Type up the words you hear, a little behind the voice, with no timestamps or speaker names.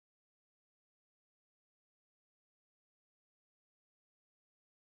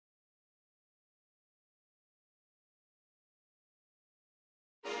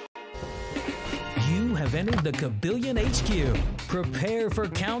You have entered the Kabillion HQ. Prepare for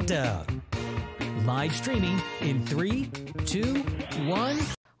countdown. Live streaming in 3, 2, 1.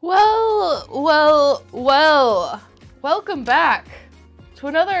 Well. Welcome back to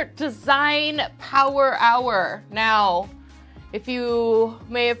another Design Power Hour. Now, if you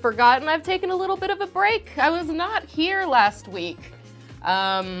may have forgotten, I've taken a little bit of a break. I was not here last week.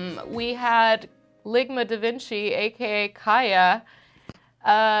 We had Ligma Da Vinci, aka Kaya,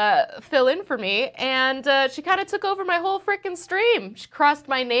 fill in for me, and she kind of took over my whole freaking stream. She crossed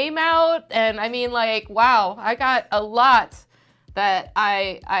my name out, and I mean, like, wow, I got a lot that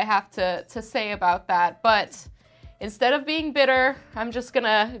I have to say about that. But instead of being bitter, I'm just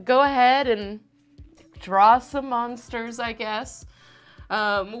gonna go ahead and draw some monsters, I guess.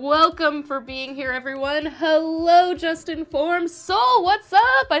 Welcome for being here, everyone. Hello, Just Informed Soul, what's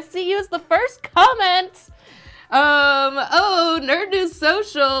up? I see you as the first comment. Oh, Nerd News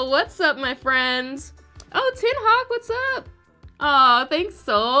Social, what's up, my friends? Oh, Tin Hawk, what's up? Aw, thanks,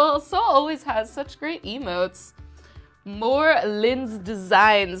 Soul. Soul always has such great emotes. More Lynn's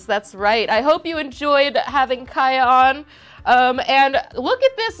designs, that's right. I hope you enjoyed having Kaya on. And look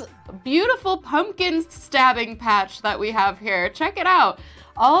at this beautiful pumpkin stabbing patch that we have here. Check it out.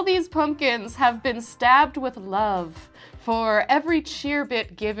 All these pumpkins have been stabbed with love for every cheer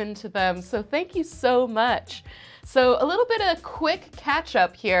bit given to them. So thank you so much. So a little bit of quick catch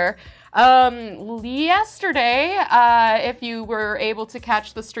up here. Yesterday, if you were able to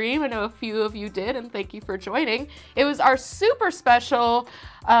catch the stream, I know a few of you did, and thank you for joining. It was our super special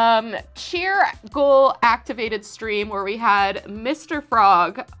cheer goal activated stream where we had Mr.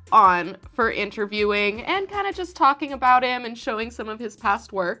 Frog on for interviewing and kind of just talking about him and showing some of his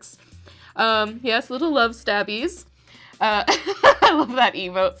past works. Yes, little love stabbies. I love that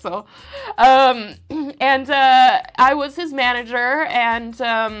emote, so. I was his manager,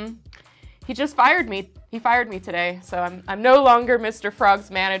 and he just fired me. He fired me today, so I'm no longer Mr.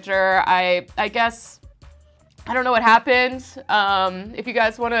 Frog's manager. I guess, I don't know what happened. If you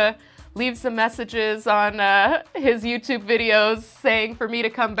guys want to leave some messages on his YouTube videos saying for me to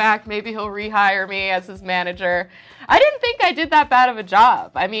come back, maybe he'll rehire me as his manager. I didn't think I did that bad of a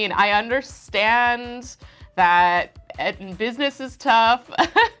job. I mean, I understand that business is tough.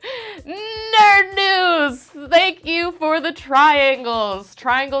 Nerd News! Thank you for the triangles.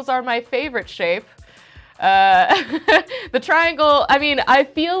 Triangles are my favorite shape. The triangle, I mean, I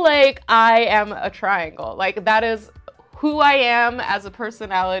feel like I am a triangle. Like, that is who I am as a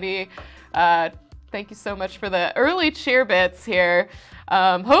personality. Thank you so much for the early cheer bits here.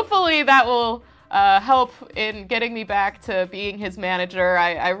 Hopefully that will help in getting me back to being his manager.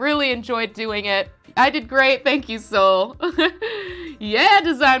 I really enjoyed doing it. I did great, thank you, Soul. Yeah,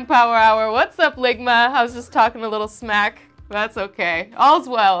 Design Power Hour. What's up, Ligma? I was just talking a little smack. That's okay. All's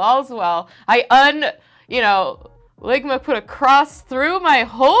well, all's well. Ligma put a cross through my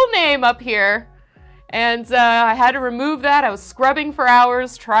whole name up here, and I had to remove that. I was scrubbing for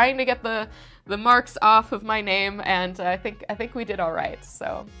hours, trying to get the marks off of my name, and I think we did all right.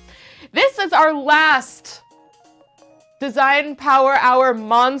 So, this is our last Design Power Hour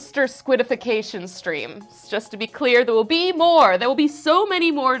monster squidification stream. Just to be clear, there will be more. There will be so many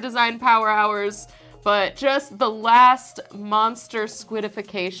more Design Power Hours, but just the last monster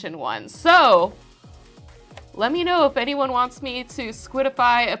squidification one. So, let me know if anyone wants me to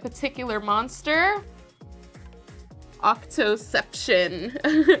squidify a particular monster.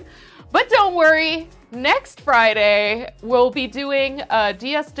 Octoception. But don't worry, next Friday we'll be doing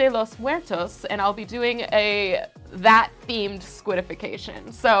Dias de los Muertos, and I'll be doing that themed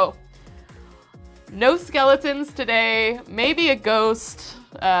squidification. So, no skeletons today, maybe a ghost.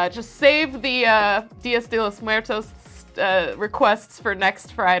 Just save the Dias de los Muertos requests for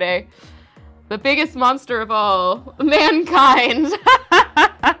next Friday. The biggest monster of all, mankind.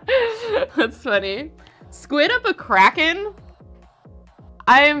 That's funny. Squid up a kraken?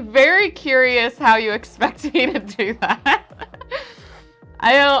 I am very curious how you expect me to do that.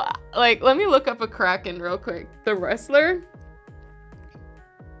 I don't, like, let me look up a kraken real quick. The wrestler?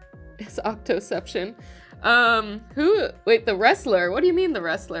 It's Octoception. Wait, the wrestler? What do you mean the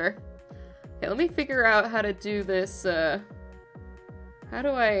wrestler? Okay, let me figure out how to do this, I'm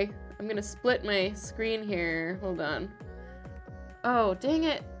gonna split my screen here. Hold on. Oh, dang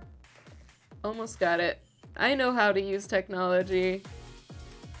it. Almost got it. I know how to use technology.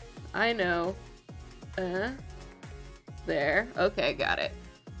 I know. There. Okay, got it.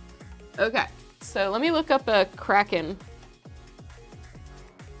 Okay, so let me look up a kraken.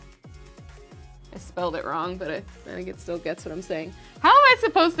 I spelled it wrong, but I think it still gets what I'm saying. How am I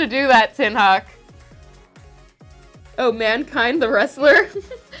supposed to do that, Tin Hawk? Oh, Mankind the Wrestler?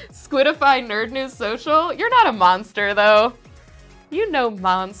 Skwidify Nerd News Social. You're not a monster, though. You know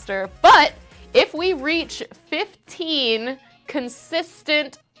monster. But if we reach 15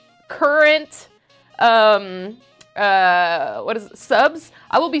 consistent, current, subs,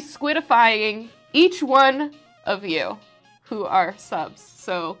 I will be skwidifying each one of you who are subs.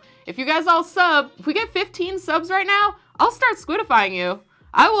 So if you guys all sub, if we get 15 subs right now, I'll start skwidifying you.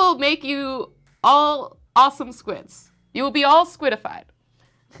 I will make you all awesome squids. You will be all squidified.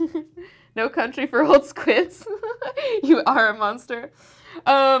 No country for old squids. You are a monster.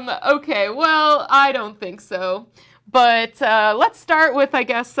 Okay, well, I don't think so. But let's start with, I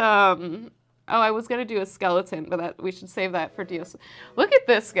guess, oh, I was going to do a skeleton, but we should save that for DLC. Look at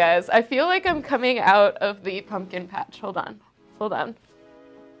this, guys. I feel like I'm coming out of the pumpkin patch. Hold on. Hold on.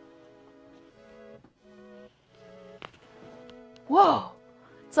 Whoa.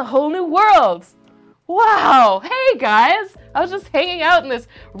 It's a whole new world. Wow. Hey, guys. I was just hanging out in this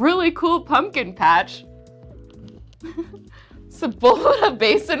really cool pumpkin patch. It's a bullet of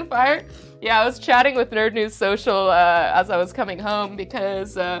basin fire. Yeah, I was chatting with Nerd News Social as I was coming home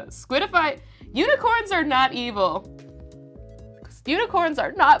because Skwidify... Unicorns are not evil. Unicorns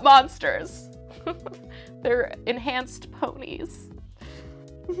are not monsters. They're enhanced ponies.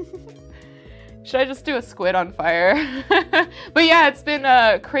 Should I just do a squid on fire? But yeah, it's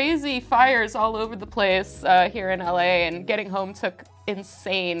been crazy fires all over the place here in LA, and getting home took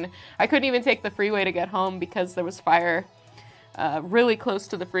insane. I couldn't even take the freeway to get home because there was fire really close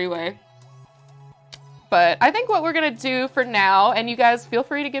to the freeway. But I think what we're gonna do for now, and you guys feel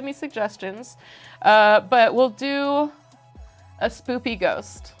free to give me suggestions, but we'll do a spoopy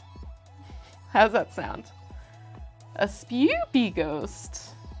ghost. How's that sound? A spoopy ghost.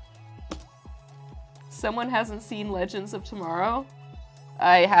 Someone hasn't seen Legends of Tomorrow?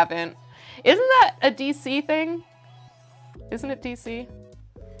 I haven't. Isn't that a DC thing? Isn't it DC?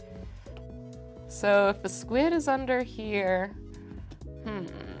 So if the squid is under here,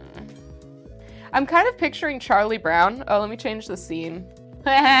 I'm kind of picturing Charlie Brown. Oh, let me change the scene.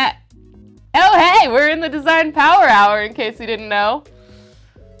 Oh, hey, we're in the Design Power Hour, in case you didn't know.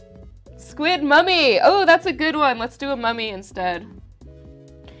 Squid mummy. Oh, that's a good one. Let's do a mummy instead.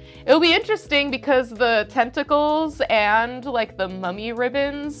 It'll be interesting because the tentacles and, like, the mummy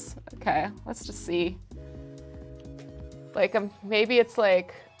ribbons. Okay, let's just see. Like, maybe it's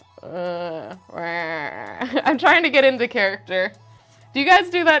like... I'm trying to get into character. Do you guys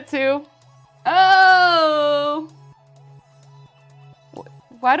do that too? Oh!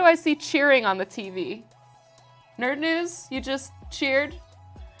 Why do I see cheering on the TV? Nerd News, you just cheered?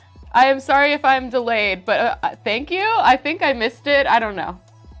 I am sorry if I'm delayed, but thank you? I think I missed it. I don't know.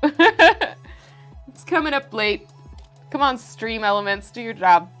 It's coming up late. Come on, Stream Elements, do your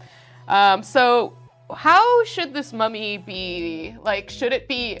job. So how should this mummy be? Like, should it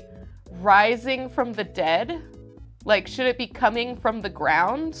be rising from the dead? Like, should it be coming from the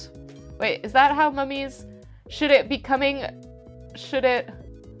ground? Wait, is that how mummies... Should it be coming... Should it...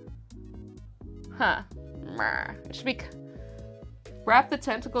 Huh. It should be... Wrap the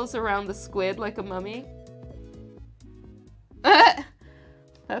tentacles around the squid like a mummy?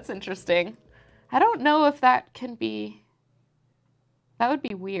 That's interesting. I don't know if that can be... That would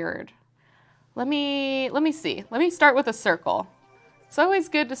be weird. Let me see. Let me start with a circle. It's always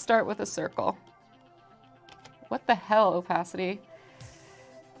good to start with a circle. What the hell, opacity?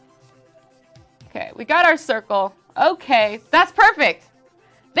 Okay, we got our circle. Okay, that's perfect.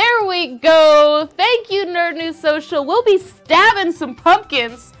 There we go. Thank you, Nerd News Social. We'll be stabbing some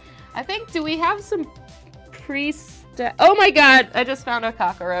pumpkins. I think, do we have some oh my god, I just found a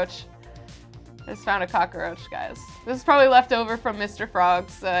cockroach. I just found a cockroach, guys. This is probably left over from Mr.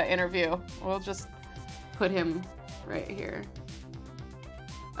 Frog's interview. We'll just put him right here.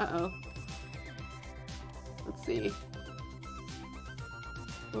 Uh-oh. Let's see.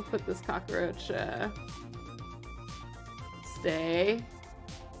 We'll put this cockroach, stay.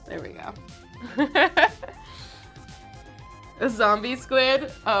 There we go. A zombie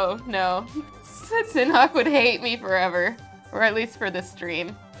squid? Oh, no. Sinhawk would hate me forever. Or at least for this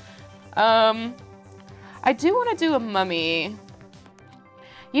stream. I do want to do a mummy.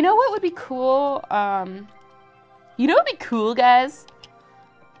 You know what would be cool? You know what would be cool, guys?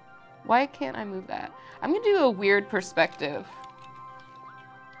 Why can't I move that? I'm gonna do a weird perspective.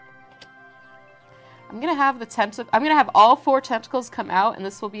 I'm gonna have the I'm gonna have all 4 tentacles come out, and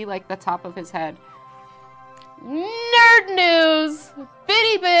this will be like the top of his head. Nerd news!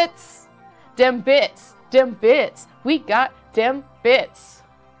 Bitty bits! Dem bits! Dem bits! We got dem bits!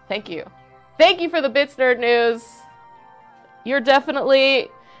 Thank you. Thank you for the bits, Nerd News! You're definitely...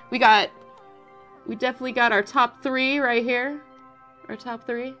 We definitely got our top 3 right here. Our top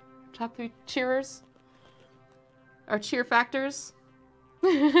 3. Top 3 cheerers. Or cheer factors.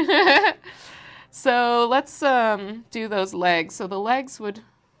 So let's do those legs. So the legs would...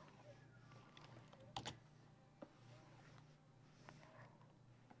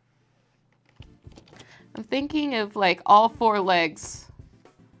 I'm thinking of like all 4 legs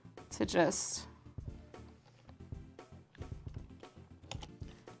to just...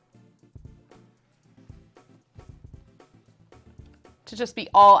 be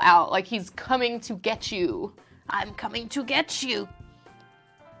all out, like he's coming to get you. I'm coming to get you.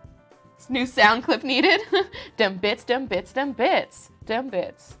 This new sound clip needed. Dem bits, dem bits, dem bits, dem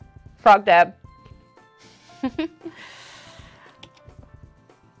bits. Frog dab.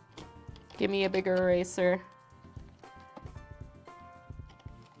 Give me a bigger eraser.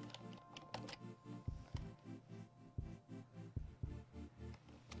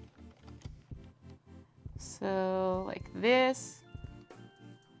 So, like this.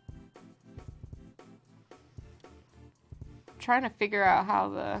 Trying to figure out how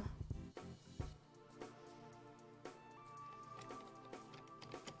the...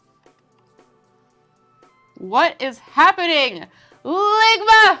 What is happening?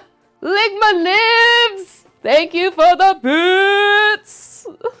 Ligma! Ligma lives! Thank you for the bits!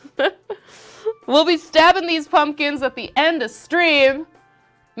 We'll be stabbing these pumpkins at the end of stream.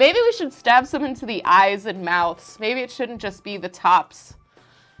 Maybe we should stab some into the eyes and mouths. Maybe it shouldn't just be the tops.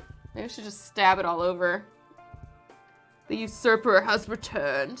 Maybe we should just stab it all over. The usurper has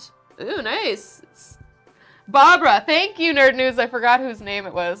returned. Ooh, nice. It's Barbara. Thank you, Nerd News. I forgot whose name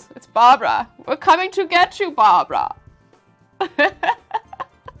it was. It's Barbara. We're coming to get you, Barbara.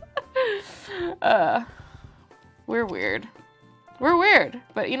 We're weird. We're weird.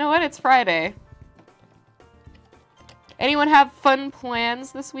 But you know what? It's Friday. Anyone have fun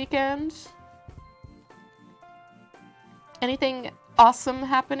plans this weekend? Anything awesome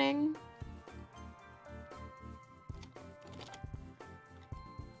happening?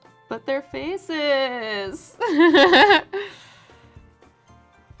 But their faces.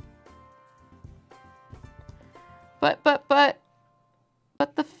 But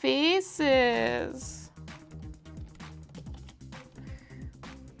the faces.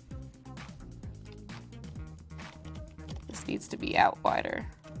 This needs to be out wider.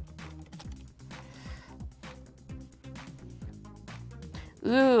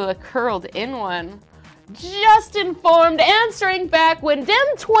 Ooh, a curled in one. Just informed, answering back when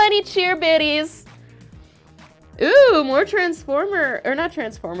dem 20 cheer biddies. Ooh, more Transformer, or not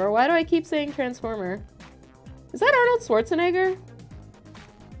Transformer. Why do I keep saying Transformer? Is that Arnold Schwarzenegger?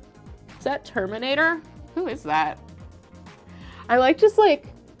 Is that Terminator? Who is that? I like just like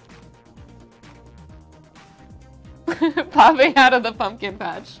popping out of the pumpkin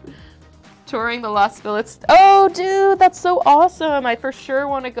patch. Touring the Lost Billets. Oh, dude, that's so awesome. I for sure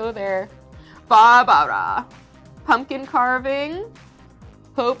want to go there. Barbara. Pumpkin carving.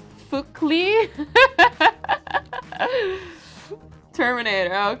 Hopefully.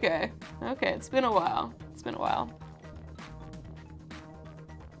 Terminator. Okay. Okay, it's been a while. It's been a while.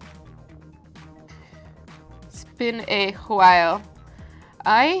 It's been a while.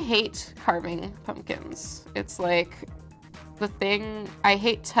 I hate carving pumpkins. It's like the thing. I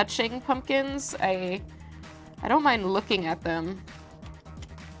hate touching pumpkins. I don't mind looking at them.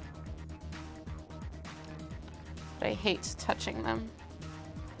 I hate touching them.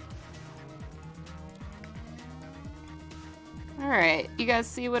 Alright, you guys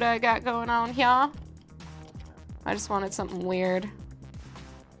see what I got going on here? I just wanted something weird.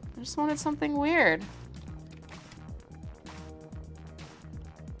 I just wanted something weird.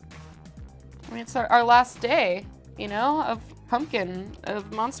 I mean, it's our last day, you know, of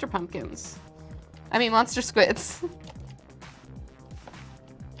monster pumpkins. I mean, monster squids.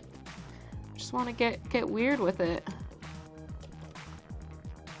 Just want to get weird with it.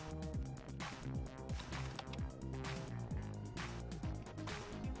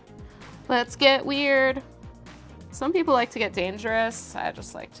 Let's get weird. Some people like to get dangerous. I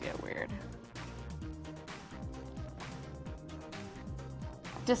just like to get weird.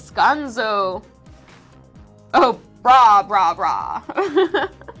 Descanso. Oh, brah, brah, brah.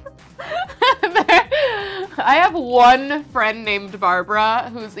 I have one friend named Barbara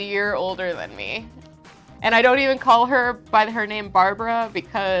who's a year older than me. And I don't even call her by her name Barbara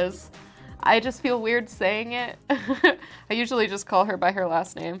because I just feel weird saying it. I usually just call her by her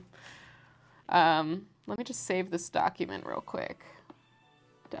last name. Let me just save this document real quick.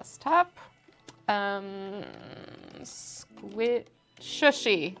 Desktop.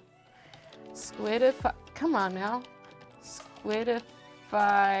 Shushy. Squidify. Come on now.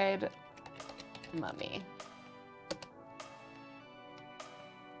 Squidified mummy.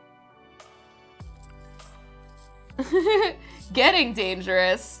 Getting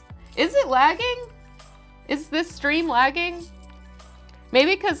dangerous. Is it lagging? Is this stream lagging?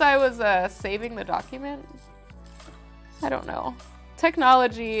 Maybe because I was saving the document? I don't know.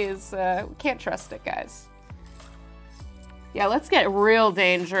 Technology is, we can't trust it, guys. Yeah, let's get real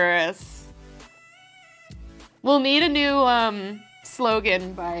dangerous. We'll need a new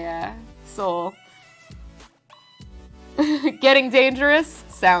slogan by Soul. Getting dangerous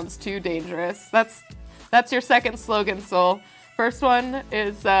sounds too dangerous. That's your second slogan, Soul. First one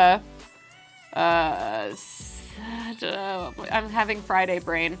is I'm having Friday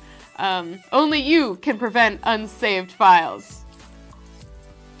brain. Only you can prevent unsaved files.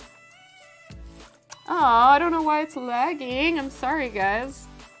 Oh, I don't know why it's lagging. I'm sorry, guys.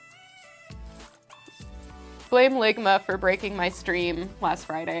 Blame Ligma for breaking my stream last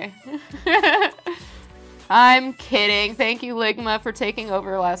Friday. I'm kidding. Thank you, Ligma, for taking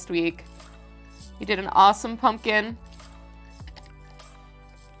over last week. You did an awesome pumpkin.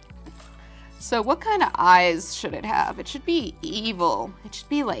 So what kind of eyes should it have? It should be evil. It should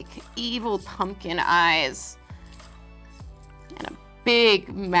be like evil pumpkin eyes. And a big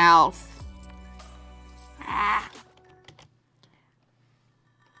mouth. Ah.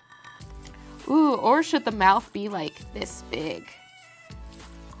 Ooh, or should the mouth be like this big?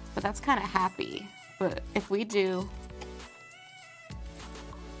 But that's kind of happy. But if we do...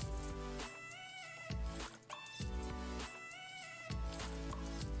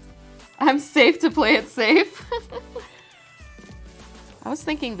 I'm safe to play it safe. I was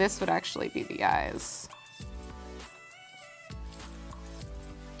thinking this would actually be the eyes.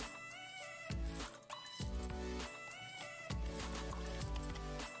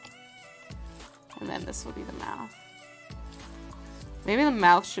 And then this will be the mouth. Maybe the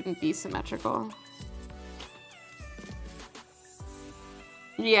mouth shouldn't be symmetrical.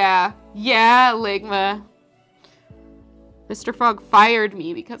 Yeah, Ligma. Mr. Frog fired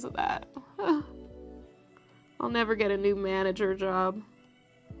me because of that. I'll never get a new manager job.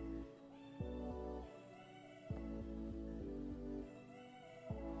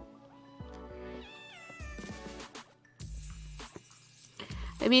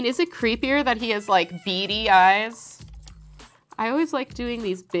 I mean, is it creepier that he has, like, beady eyes? I always like doing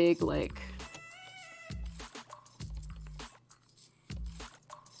these big, like...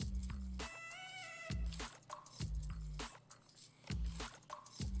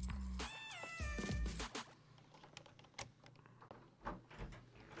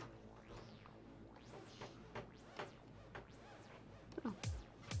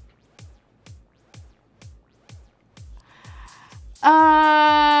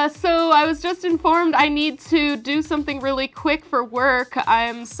 So I was just informed I need to do something really quick for work.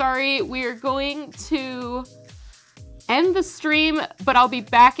 I'm sorry, we're going to end the stream, but I'll be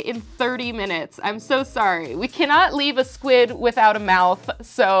back in 30 minutes. I'm so sorry. We cannot leave a squid without a mouth,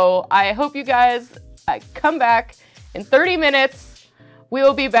 so I hope you guys come back in 30 minutes. We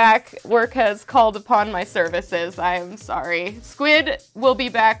will be back. Work has called upon my services. I am sorry. Squid will be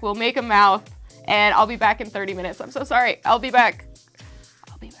back. We'll make a mouth, and I'll be back in 30 minutes. I'm so sorry. I'll be back.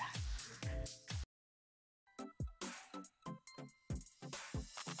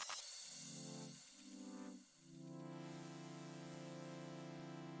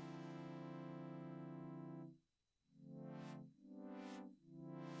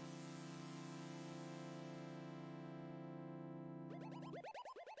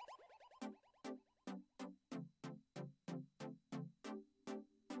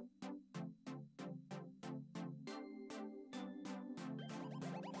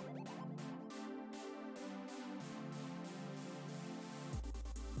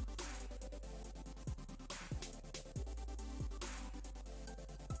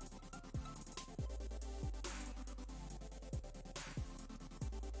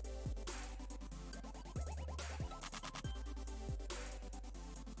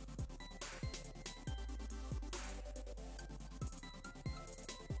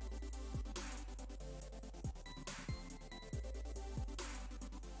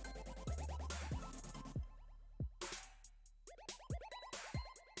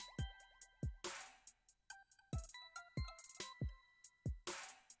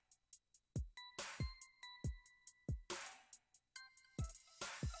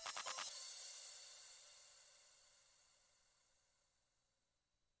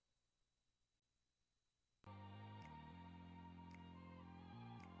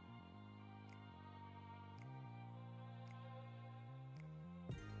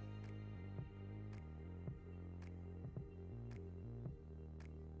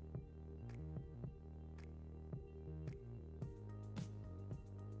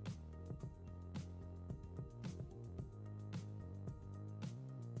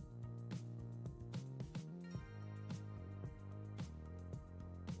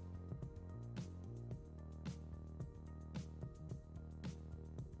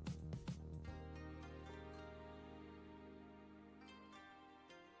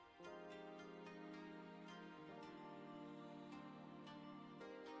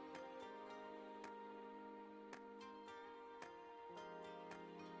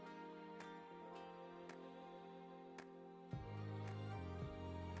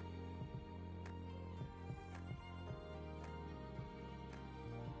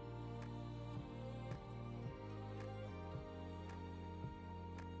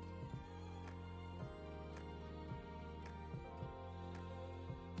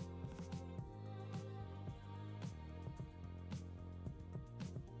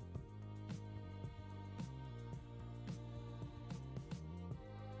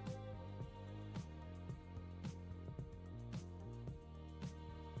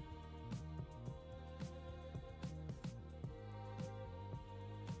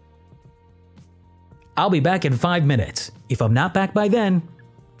 I'll be back in 5 minutes. If I'm not back by then,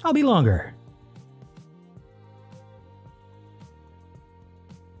 I'll be longer.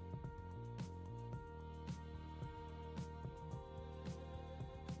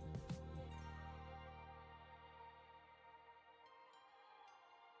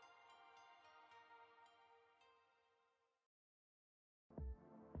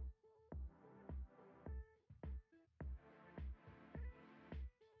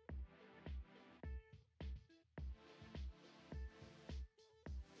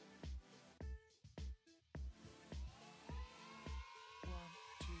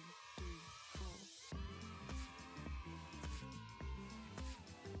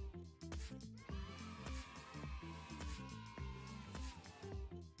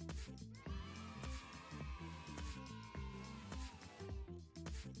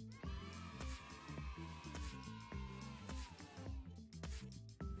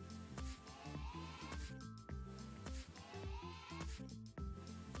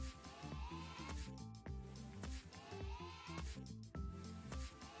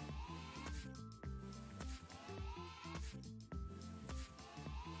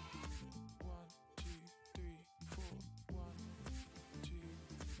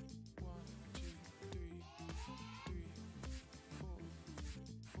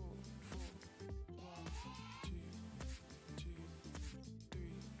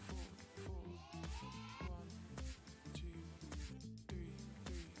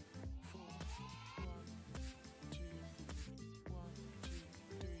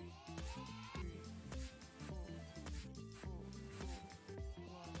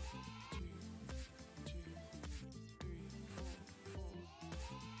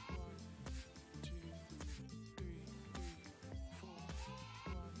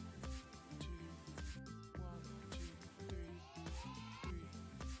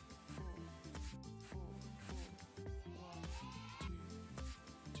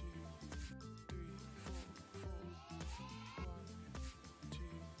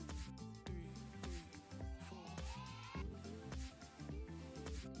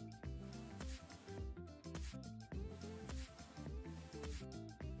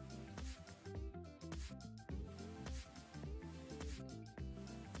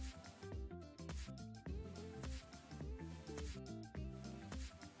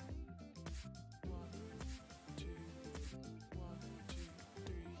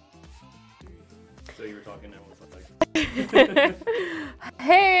 So you were talking, and was like,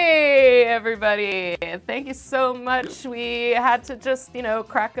 Hey everybody, thank you so much. We had to just,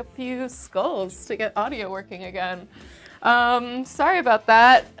 crack a few skulls to get audio working again. Sorry about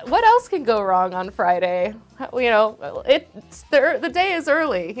that. What else can go wrong on Friday? The day is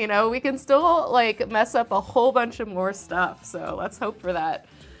early, we can still mess up a whole bunch of more stuff. So let's hope for that.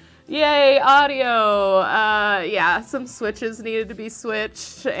 Yay, audio. Yeah, some switches needed to be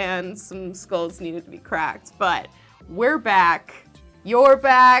switched and some skulls needed to be cracked, but we're back. You're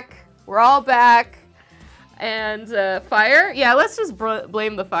back. We're all back. And fire? Yeah, let's just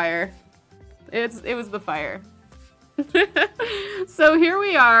blame the fire. It was the fire. So here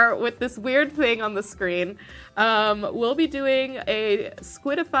we are with this weird thing on the screen. We'll be doing a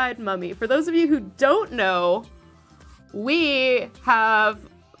squidified mummy. For those of you who don't know, we're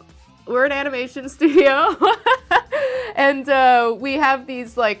an animation studio. And we have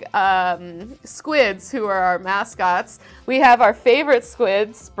these squids who are our mascots. We have our favorite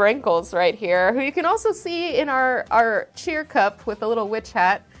squid, Sprinkles, right here, who you can also see in our cheer cup with a little witch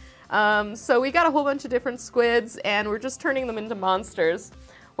hat. So we got a whole bunch of different squids, and we're just turning them into monsters.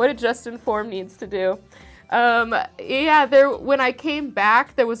 What did Justin Form needs to do? When I came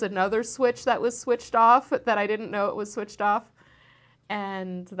back, there was another switch that was switched off that I didn't know it was switched off.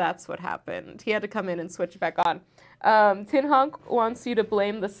 And that's what happened. He had to come in and switch back on. Tin Honk wants you to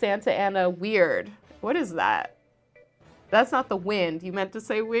blame the Santa Ana weird. What is that? That's not the wind. You meant to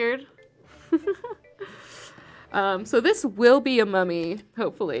say weird? So this will be a mummy,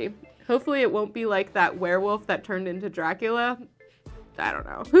 hopefully. Hopefully it won't be like that werewolf that turned into Dracula. I don't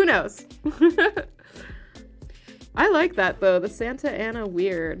know. Who knows? I like that, though. The Santa Ana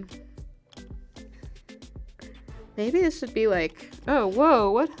weird. Maybe it should be like... Oh,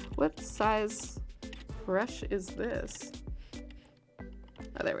 whoa. What size brush is this?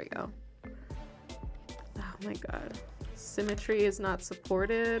 Oh, there we go. Oh, my God. Symmetry is not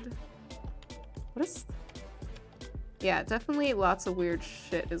supported. What is... Yeah, definitely lots of weird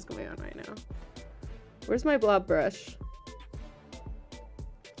shit is going on right now. Where's my blob brush?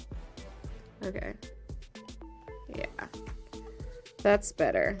 Okay. Yeah. That's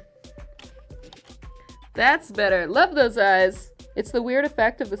better. That's better. Love those eyes. It's the weird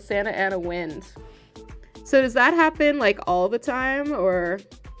effect of the Santa Ana wind. So does that happen like all the time, or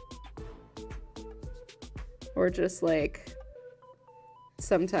just like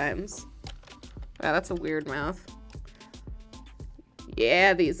sometimes? Wow, that's a weird mouth.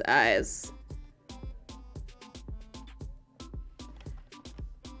 Yeah, these eyes.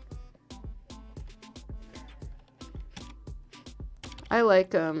 I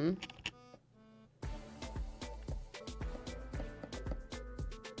like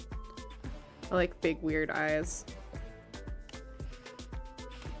big weird eyes.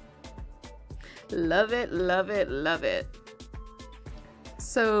 Love it, love it, love it.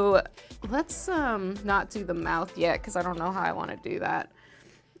 So let's not do the mouth yet because I don't know how I want to do that.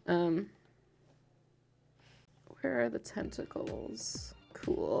 Where are the tentacles?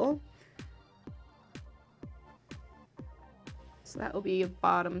 Cool. So that will be a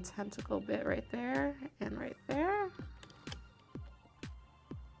bottom tentacle bit right there and right there.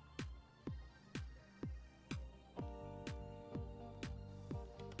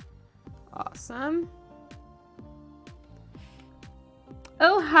 Awesome.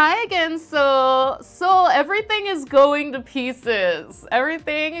 Oh, hi again, Soul. Soul, everything is going to pieces.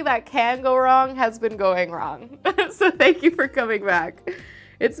 Everything that can go wrong has been going wrong. So thank you for coming back.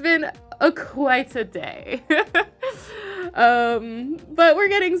 It's been quite a day. But we're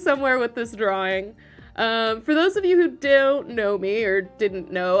getting somewhere with this drawing. For those of you who don't know me or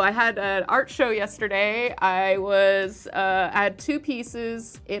didn't know, I had an art show yesterday. I had 2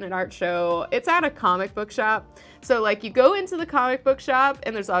 pieces in an art show. It's at a comic book shop. So like you go into the comic book shop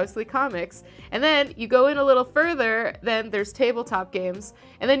and there's obviously comics, and then you go in a little further, then there's tabletop games,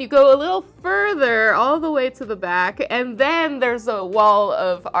 and then you go a little further all the way to the back, and then there's a wall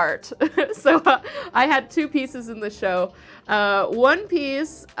of art. So I had 2 pieces in the show. One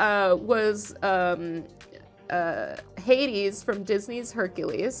piece was Hades from Disney's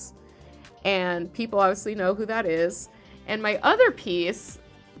Hercules, and people obviously know who that is. And my other piece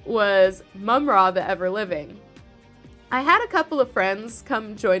was Mumra the Ever-Living. I had a couple of friends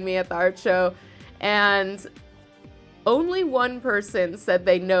come join me at the art show, and only one person said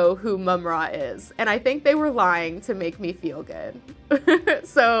they know who Mumra is, and I think they were lying to make me feel good.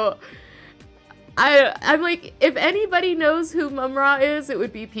 So I'm like, if anybody knows who Mumra is, it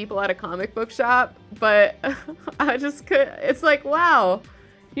would be people at a comic book shop, but I just couldn't. It's like, wow,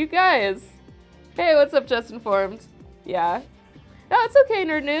 you guys. Hey, what's up, Just Informed? Yeah. No, it's okay,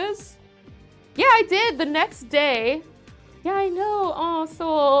 Nerd News. Yeah, I did the next day. Yeah, I know. Oh,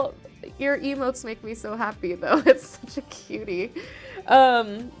 Soul, your emotes make me so happy, though. It's such a cutie.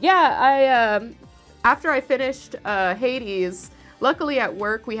 Yeah, after I finished Hades, luckily at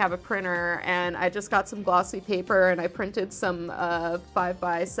work we have a printer, and I just got some glossy paper and I printed some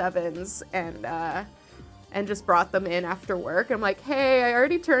 5x7s and just brought them in after work. I'm like, hey, I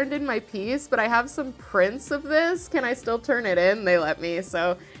already turned in my piece, but I have some prints of this. Can I still turn it in? They let me.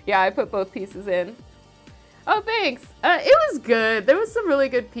 So yeah, I put both pieces in. Oh, thanks. It was good. There was some really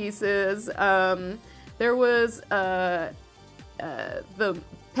good pieces. There was the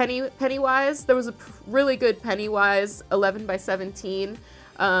Pennywise. There was a really good Pennywise 11x17.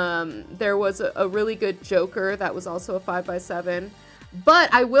 There was a really good Joker that was also a 5x7.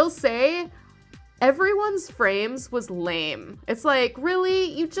 But I will say, everyone's frames was lame. It's like, really?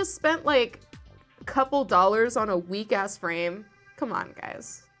 You just spent like a couple dollars on a weak-ass frame? Come on,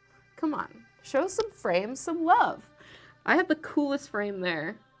 guys. Come on. Show some frames some love. I had the coolest frame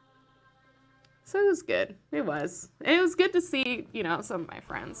there. So it was good. It was. And it was good to see, you know, some of my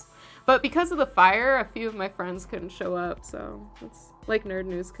friends. But because of the fire, a few of my friends couldn't show up, so it's like Nerd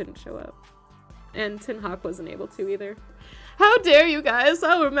News couldn't show up. And Tin Hawk wasn't able to either. How dare you guys?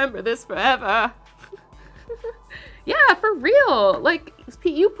 I'll remember this forever. Yeah, for real. Like,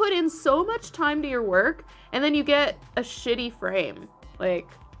 you put in so much time to your work, and then you get a shitty frame. Like,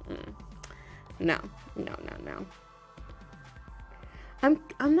 no.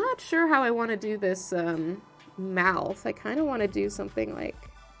 I'm not sure how I want to do this mouth. I kind of want to do something like...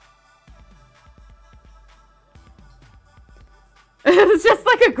 It's just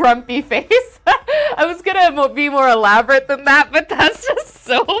like a grumpy face. I was gonna be more elaborate than that, but that's just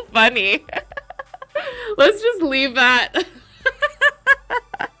so funny. Let's just leave that.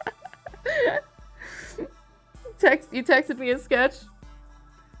 You texted me a sketch?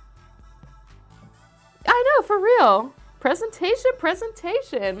 I know, for real. Presentation.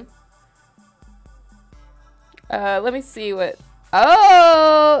 Let me see what...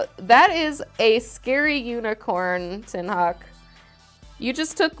 Oh, that is a scary unicorn, Tin Hawk. You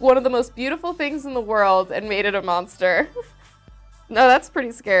just took one of the most beautiful things in the world and made it a monster. No, that's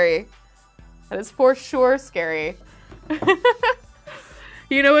pretty scary. That is for sure scary.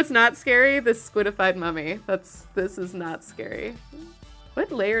 You know what's not scary? This squidified mummy. This is not scary. What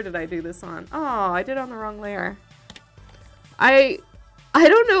layer did I do this on? Oh, I did it on the wrong layer. I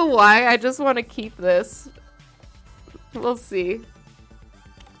don't know why. I just want to keep this. We'll see.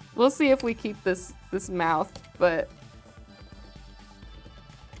 We'll see if we keep this mouth, but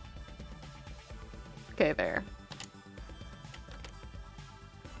okay, there.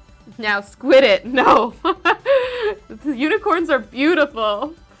 Now squid it. No. The unicorns are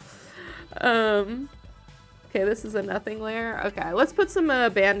beautiful. Okay, this is a nothing layer. Okay, let's put some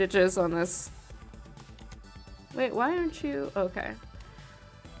bandages on this. Wait, why aren't you? Okay.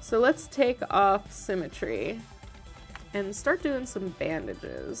 So let's take off symmetry and start doing some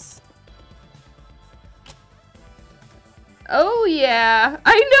bandages. Oh yeah,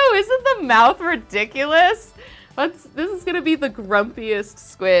 I know, isn't the mouth ridiculous? This is gonna be the grumpiest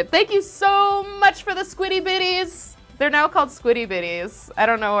squid. Thank you so much for the squiddy bitties. They're now called squiddy bitties. I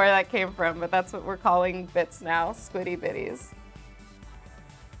don't know where that came from, but that's what we're calling bits now, squiddy bitties.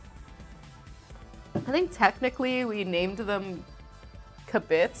 I think technically we named them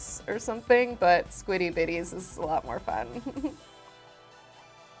kabits or something, but squiddy bitties is a lot more fun.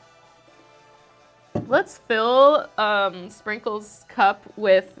 Let's fill Sprinkle's cup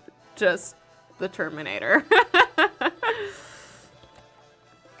with just the Terminator.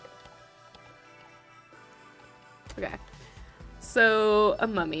 Okay, so a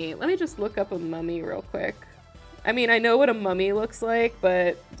mummy. Let me just look up a mummy real quick. I mean, I know what a mummy looks like,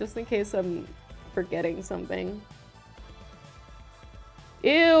 but just in case I'm forgetting something.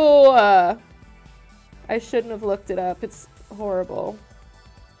 Ew! I shouldn't have looked it up. It's horrible.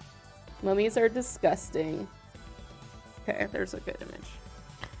 Mummies are disgusting. Okay, there's a good image.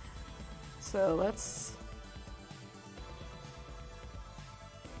 So let's...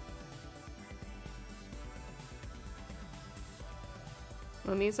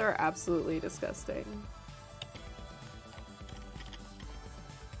 Mummies are absolutely disgusting.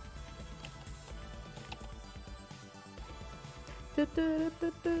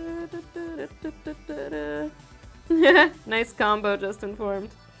 Nice combo, just informed.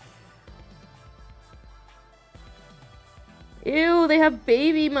 Ew, they have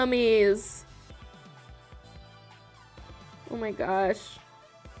baby mummies. Oh my gosh.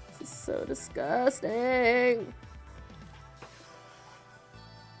 This is so disgusting.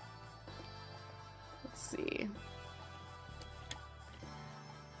 Let's see.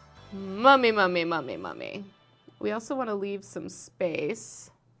 Mummy, mummy, mummy, mummy. We also want to leave some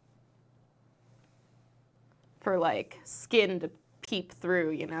space for like skin to peep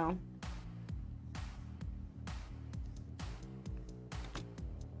through, you know?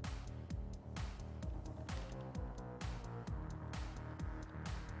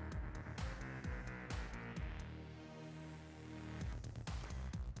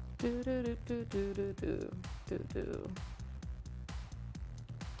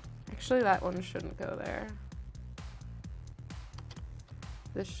 Actually, that one shouldn't go there.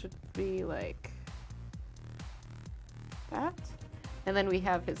 This should be like that. And then we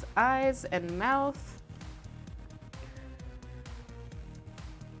have his eyes and mouth.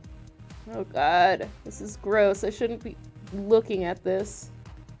 Oh God, this is gross. I shouldn't be looking at this.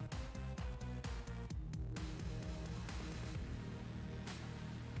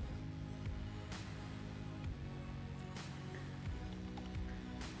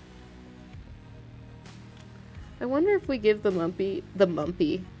 I wonder if we give the mummy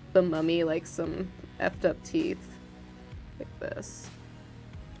like some effed up teeth, like this.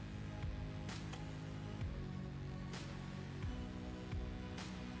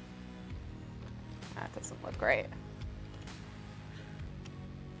 That doesn't look great.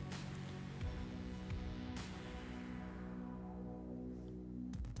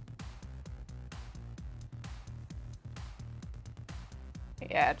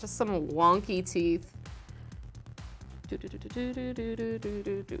 Yeah, just some wonky teeth.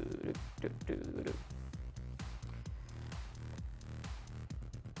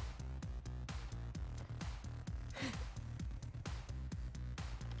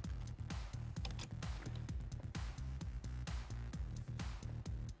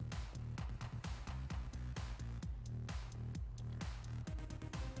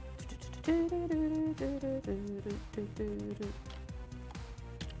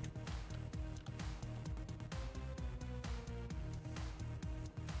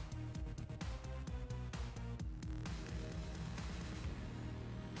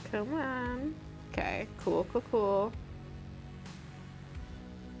 Come on. Okay, cool, cool, cool.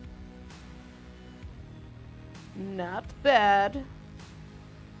 Not bad.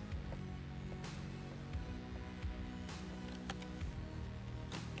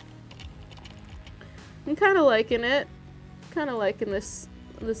 I'm kind of liking it. Kind of liking this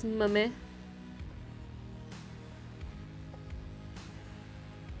mummy.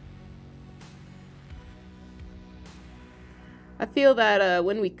 I feel that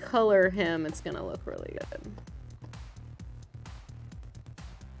when we color him, it's gonna look really good.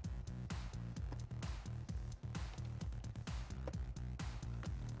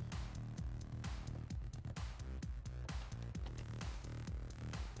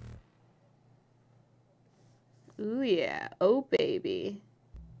 Ooh yeah, oh baby.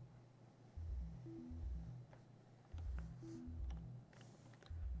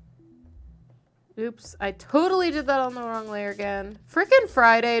 Oops, I totally did that on the wrong layer again. Frickin'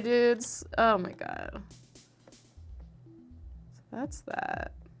 Friday, dudes. Oh my god. So that's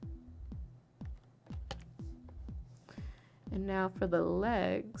that. And now for the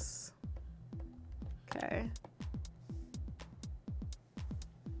legs. Okay.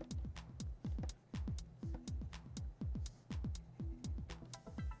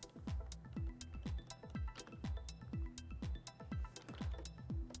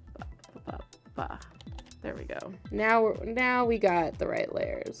 There we go. Now we got the right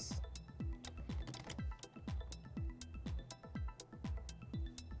layers.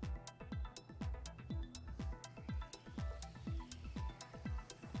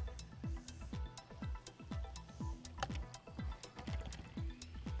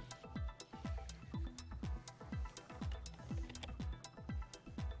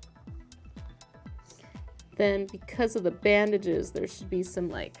 Then because of the bandages, there should be some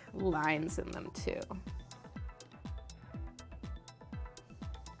like lines in them too.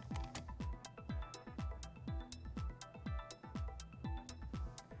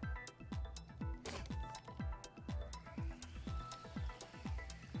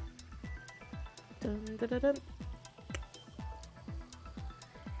 Dun, dun, dun, dun.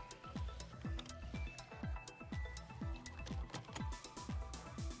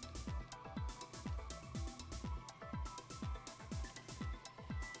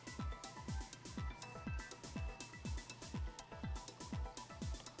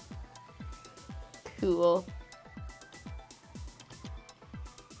 Cool.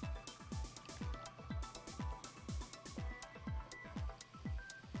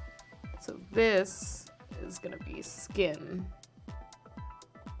 So this is gonna be skin.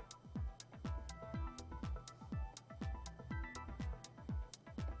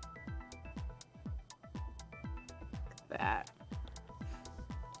 Like that.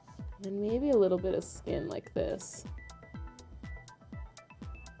 And maybe a little bit of skin like this.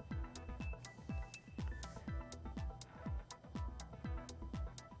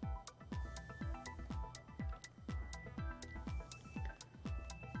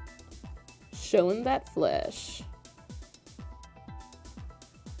 Showing that flesh.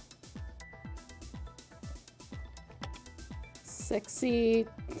 Sexy,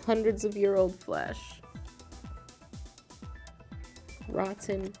 hundreds of year old flesh.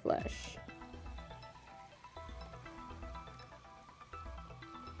 Rotten flesh.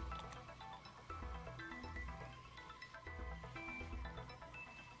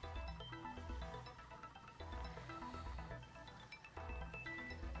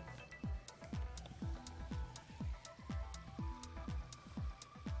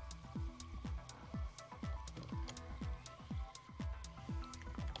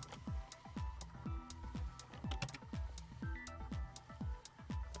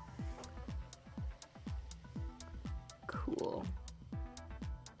 Cool.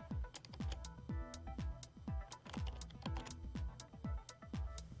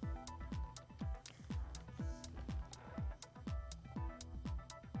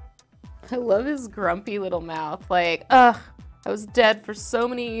 I love his grumpy little mouth. Like, ugh, I was dead for so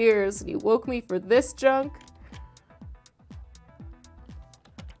many years and you woke me for this junk.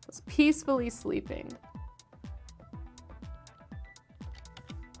 I was peacefully sleeping.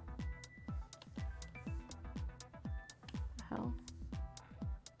 Hell.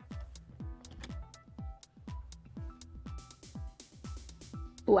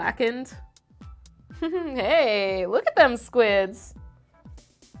 Blackened. Hey, look at them squids.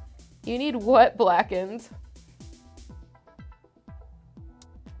 You need what blackened?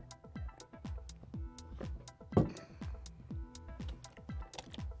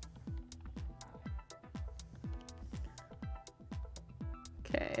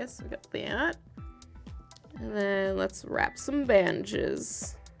 Okay, so we got that. And then let's wrap some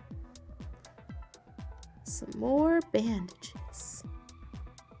bandages. Some more bandages.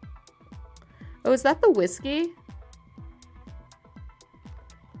 Oh, is that the whiskey?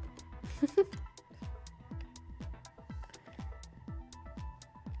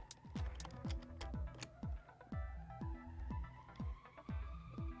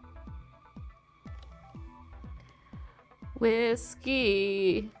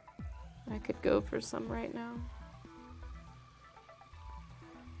 Whiskey. I could go for some right now.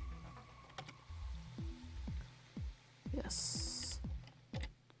 Yes.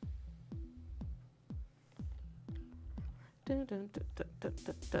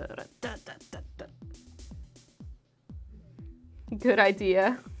 Good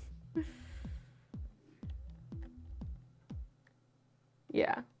idea.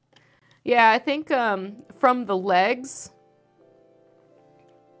 Yeah. Yeah, I think from the legs.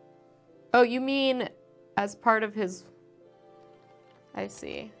 Oh, you mean as part of his... I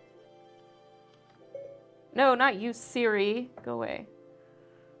see. No, not you, Siri. Go away.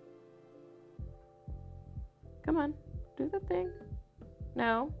 Come on, do the thing.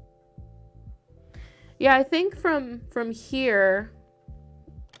 No. Yeah, I think from here,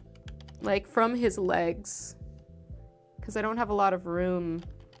 like from his legs, because I don't have a lot of room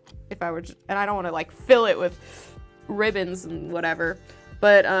if I were, and I don't want to like fill it with ribbons and whatever,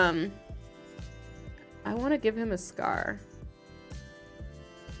 but I want to give him a scar.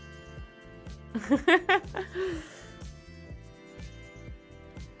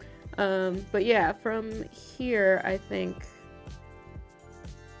 But yeah, from here, I think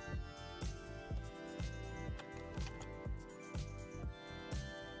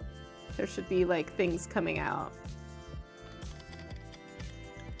there should be like things coming out.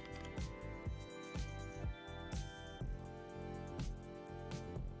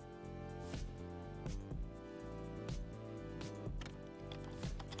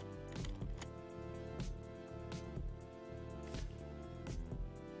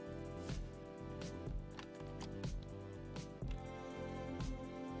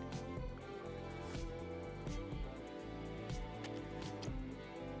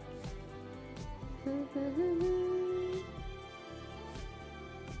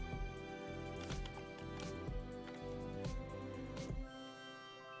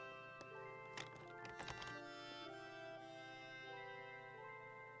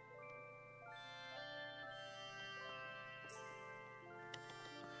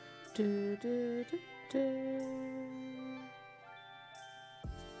 Do, do, do, do.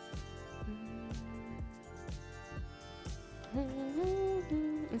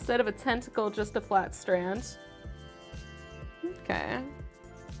 Instead of a tentacle, just a flat strand. Okay.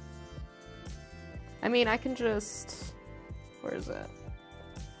 I mean, I can just... Where is it?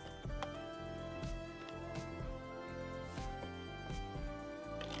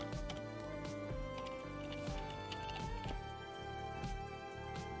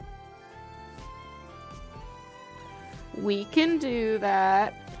 We can do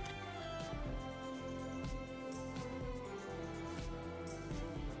that.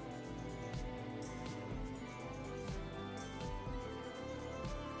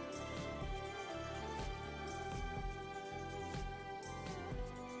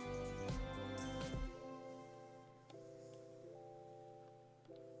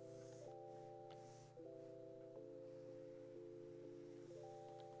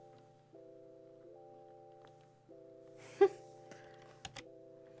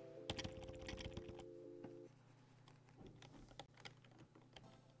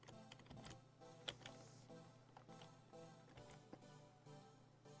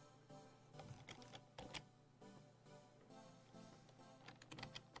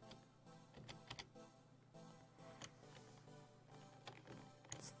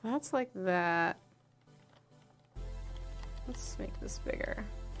 That's like that. Let's make this bigger.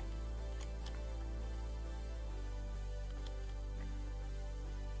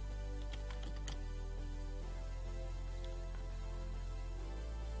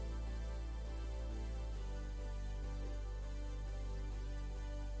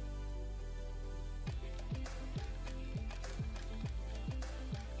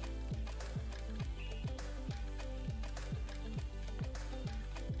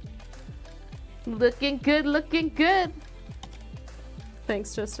 Looking good, looking good.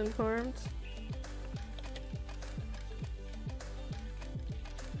 Thanks, Just Informed.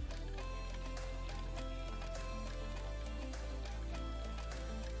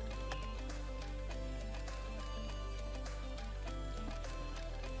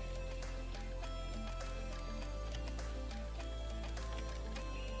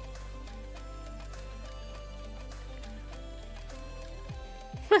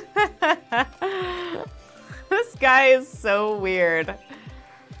 This guy is so weird.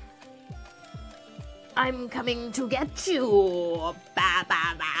 I'm coming to get you. Ba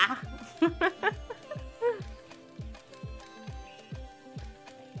ba ba.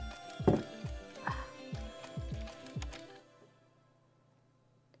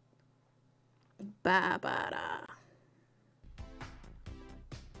 Ba ba da.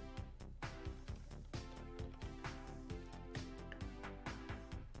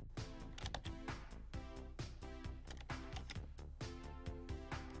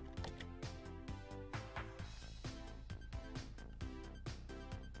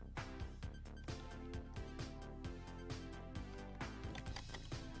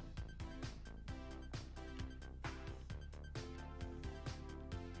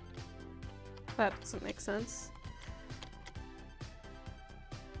 That doesn't make sense.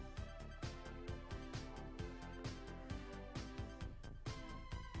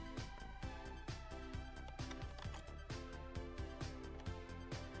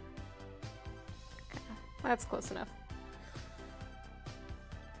 That's close enough.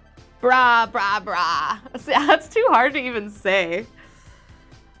 Brah, brah, brah. See, that's too hard to even say.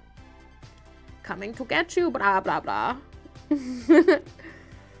 Coming to get you, blah, blah, blah.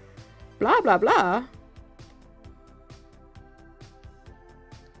 Blah, blah, blah.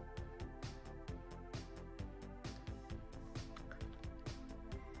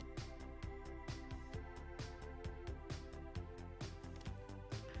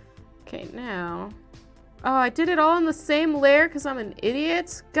 Okay, now. Oh, I did it all in the same layer because I'm an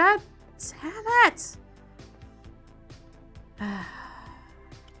idiot? God damn it!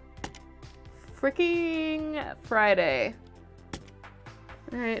 Freaking Friday.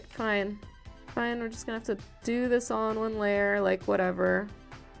 Alright, fine. Fine, we're just gonna have to do this all in one layer, like whatever.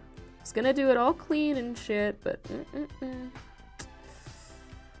 I was gonna do it all clean and shit, but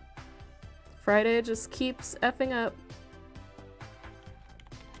Friday just keeps effing up.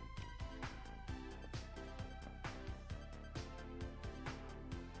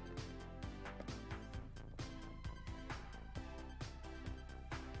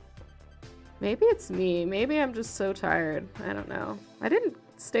 Maybe it's me. Maybe I'm just so tired. I don't know. I didn't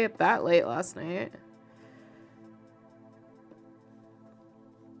stay up that late last night.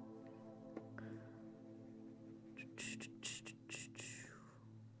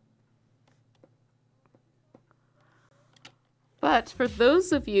 But for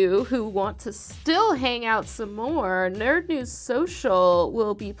those of you who want to still hang out some more, Nerd News Social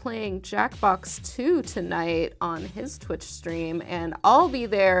will be playing Jackbox 2 tonight on his Twitch stream, and I'll be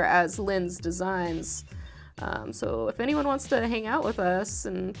there as Lynn's Designs. So if anyone wants to hang out with us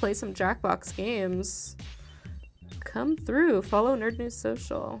and play some Jackbox games, come through, follow Nerd News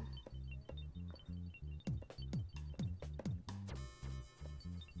Social.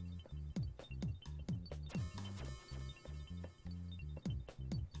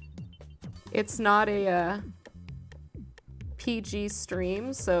 It's not a PG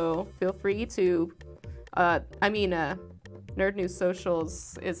stream, so feel free to, Nerd News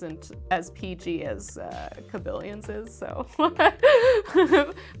Socials isn't as PG as Kabillions is, so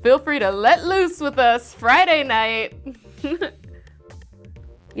feel free to let loose with us Friday night.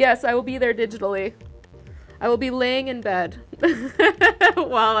 Yes, I will be there digitally. I will be laying in bed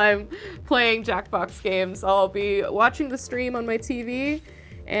while I'm playing Jackbox games. I'll be watching the stream on my TV,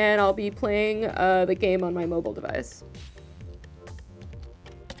 and I'll be playing the game on my mobile device.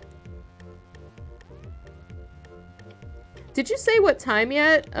 Did you say what time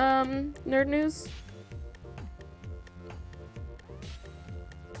yet, Nerd News?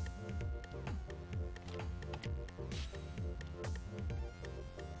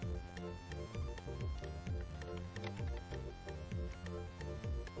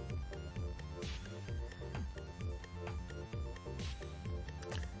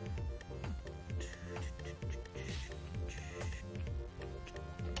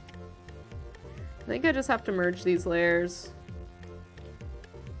 I think I just have to merge these layers.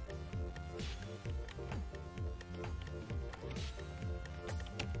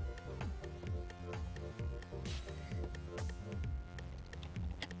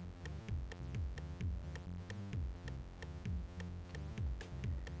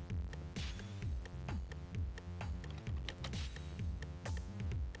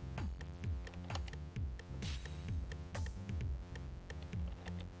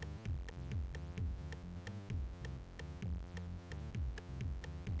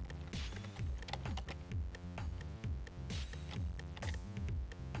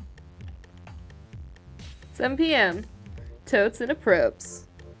 $7 p.m. Totes and approps.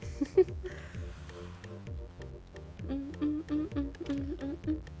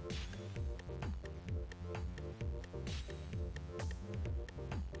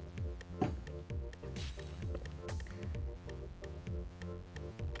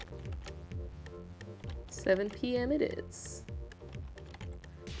 $7 p.m. it is.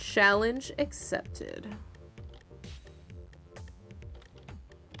 Challenge accepted.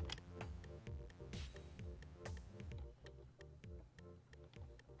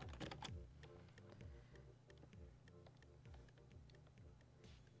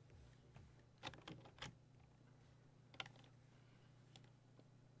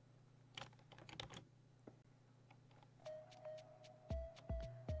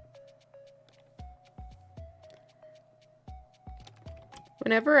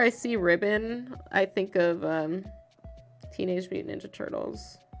 Whenever I see ribbon, I think of Teenage Mutant Ninja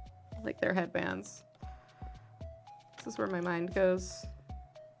Turtles. like their headbands. This is where my mind goes.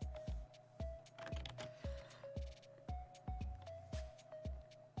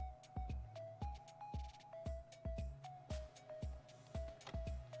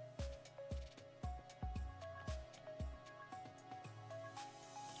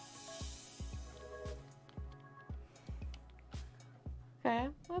 Okay,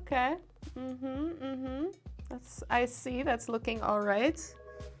 okay. I see, that's looking all right.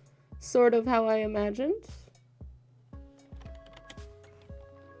 Sort of how I imagined.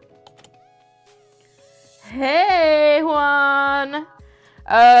 Hey, Juan!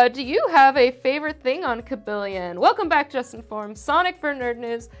 Do you have a favorite thing on Kabillion? Welcome back, Just Informed. Sonic for Nerd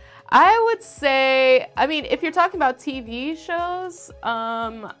News. I would say, I mean, if you're talking about TV shows,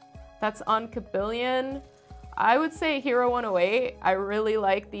 that's on Kabillion, I would say Hero 108. I really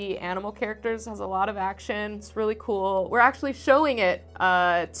like the animal characters. It has a lot of action. It's really cool. We're actually showing it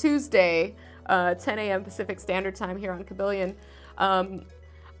Tuesday, 10 a.m. Pacific Standard Time here on Kabillion.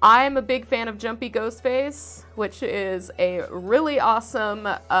 I'm a big fan of Jumpy Ghostface, which is a really awesome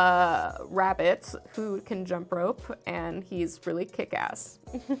rabbit who can jump rope, and he's really kick-ass.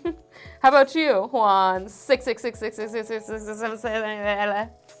 How about you, Juan? 6666667.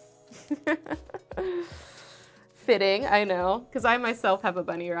 Fitting, I know, because I myself have a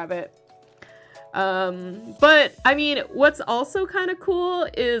bunny rabbit. But I mean, what's also kind of cool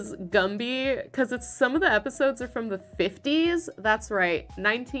is Gumby, because some of the episodes are from the 50s. That's right,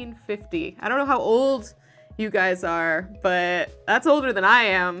 1950. I don't know how old you guys are, but that's older than I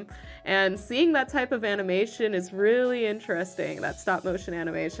am. And seeing that type of animation is really interesting, that stop motion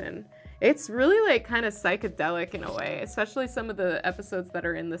animation. It's really like kind of psychedelic in a way, especially some of the episodes that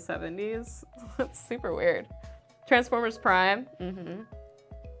are in the 70s. It's super weird. Transformers Prime.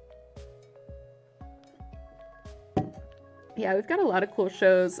 Yeah, we've got a lot of cool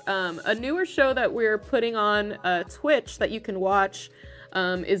shows. A newer show that we're putting on Twitch that you can watch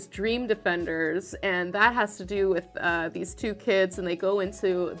is Dream Defenders, and that has to do with these two kids, and they go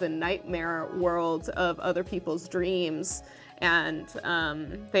into the nightmare world of other people's dreams, and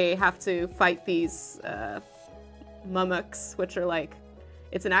they have to fight these mummuks, which are like,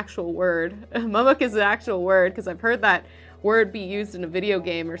 it's an actual word. Mummuk is an actual word, because I've heard that word be used in a video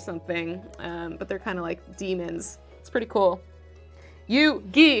game or something, but they're kind of like demons. It's pretty cool.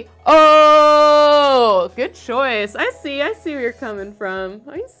 Yu-Gi-Oh! Good choice. I see where you're coming from.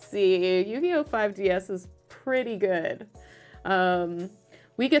 I see. Yu-Gi-Oh! 5DS is pretty good.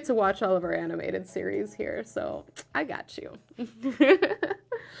 We get to watch all of our animated series here, so I got you.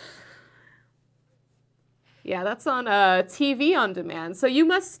 Yeah, that's on TV on demand. So you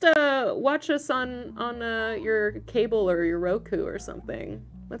must watch us on your cable or your Roku or something.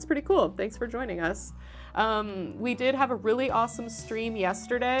 That's pretty cool. Thanks for joining us. We did have a really awesome stream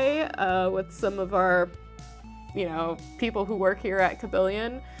yesterday with some of our, people who work here at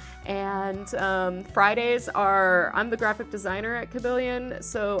Kabillion. And Fridays I'm the graphic designer at Kabillion,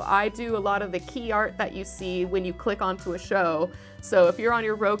 so I do a lot of the key art that you see when you click onto a show. So if you're on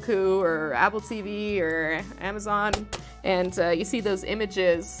your Roku or Apple TV or Amazon and you see those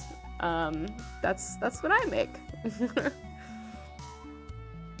images, that's what I make.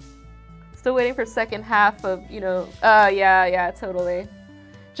 Still waiting for second half of, yeah, totally.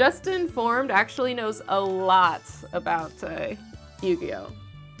 Just Informed actually knows a lot about Yu-Gi-Oh!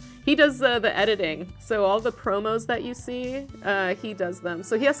 He does the editing, so all the promos that you see, he does them.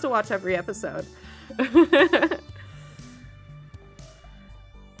 So he has to watch every episode.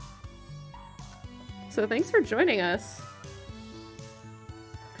 So thanks for joining us.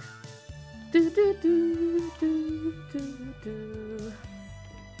 I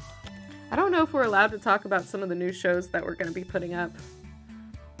don't know if we're allowed to talk about some of the new shows that we're going to be putting up.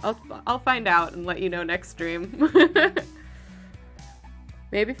 I'll find out and let you know next stream.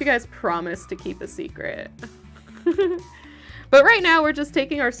 Maybe if you guys promise to keep a secret. But right now we're just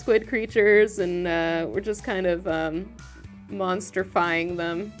taking our squid creatures and we're just kind of monsterfying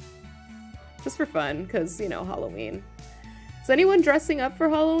them. Just for fun, because, Halloween. Is anyone dressing up for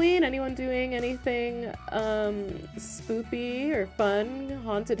Halloween? Anyone doing anything spoopy or fun?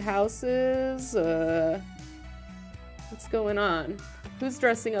 Haunted houses? What's going on? Who's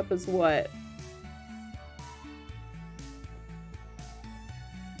dressing up as what?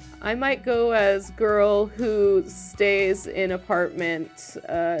 I might go as girl who stays in apartment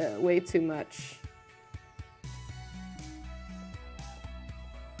way too much.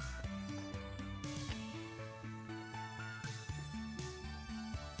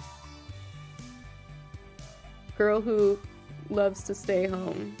 Girl who loves to stay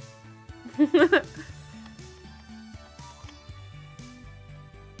home.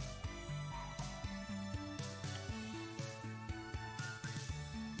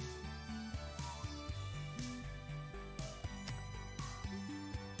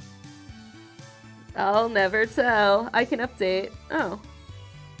 I'll never tell. I can update. Oh.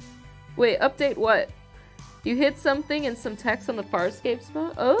 Wait, update what? You hit something and some text on the Farscape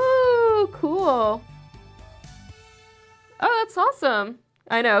spot? Oh, cool. Oh, that's awesome.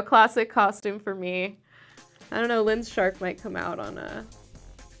 I know, classic costume for me. I don't know, Lynn's Shark might come out on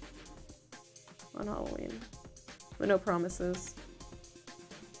Halloween. But no promises.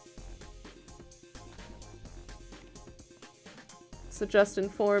 So just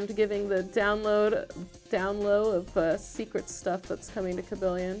informed, giving the down low of secret stuff that's coming to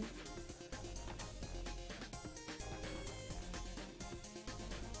Cabillion.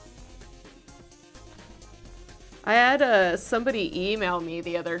 I had somebody email me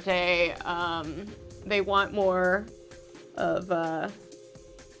the other day. They want more of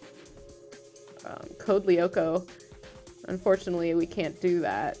Code Lyoko. Unfortunately, we can't do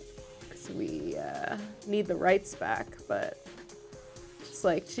that because we need the rights back. But it's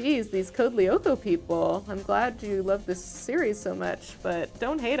like, geez, these Code Lyoko people. I'm glad you love this series so much, but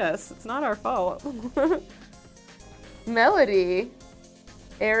don't hate us. It's not our fault. Melody,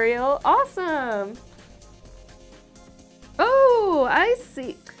 Ariel, awesome. Oh, I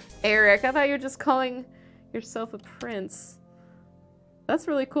see. Eric, I thought you were just calling yourself a prince. That's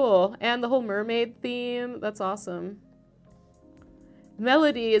really cool. And the whole mermaid theme, that's awesome.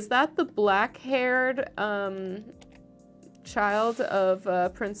 Melody, is that the black-haired child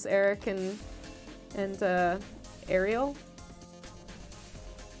of Prince Eric and Ariel?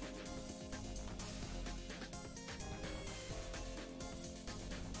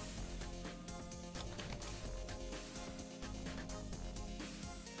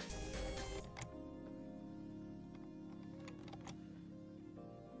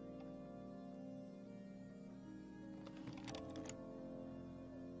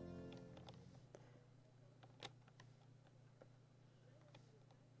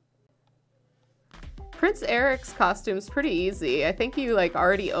 Prince Eric's costume's pretty easy. I think you like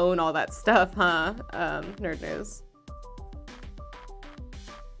already own all that stuff, huh? Nerd News.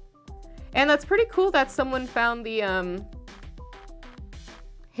 And that's pretty cool that someone found the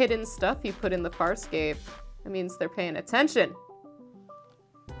hidden stuff you put in the Farscape. That means they're paying attention.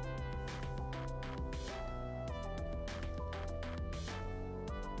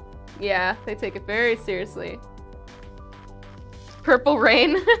 Yeah, they take it very seriously. Purple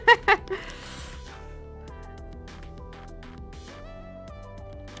Rain.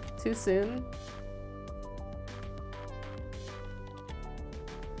 Too soon?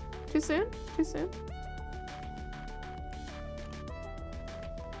 Too soon? Too soon?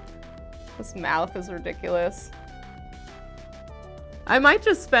 This mouth is ridiculous. I might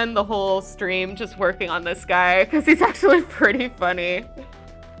just spend the whole stream just working on this guy because he's actually pretty funny.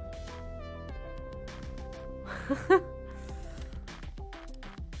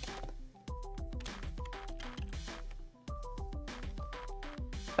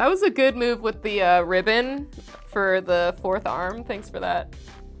 That was a good move with the ribbon for the fourth arm. Thanks for that.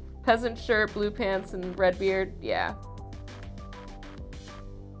 Peasant shirt, blue pants, and red beard. Yeah.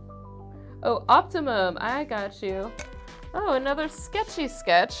 Oh, Optimum. I got you. Oh, another sketchy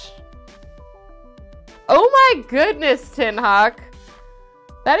sketch. Oh my goodness, Tin Hawk.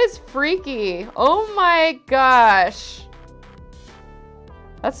 That is freaky. Oh my gosh.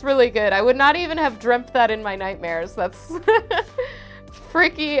 That's really good. I would not even have dreamt that in my nightmares. That's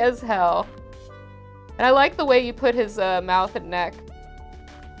freaky as hell. And I like the way you put his mouth and neck.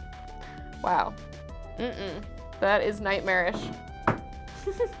 Wow. That is nightmarish.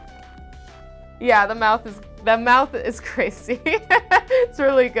 Yeah, the mouth is crazy. It's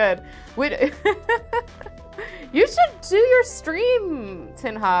really good. You should do your stream,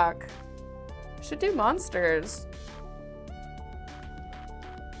 Tin Hawk. You should do monsters.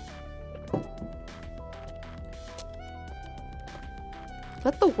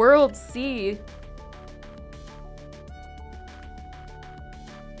 Let the world see.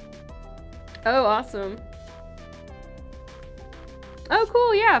 Oh, awesome. Oh,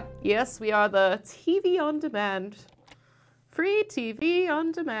 cool, yeah. Yes, we are the TV on demand. Free TV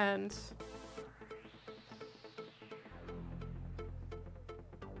on demand.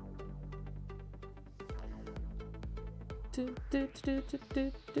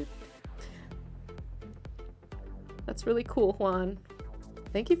 That's really cool, Juan.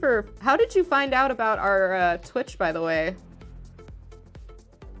 Thank you for... How did you find out about our Twitch, by the way?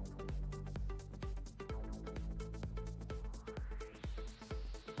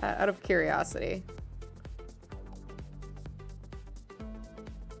 Out of curiosity.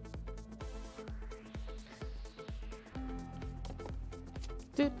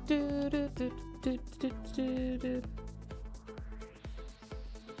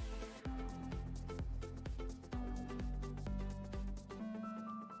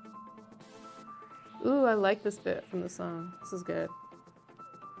 I like this bit from the song. This is good.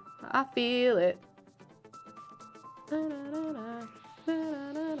 I feel it. Da-da-da-da,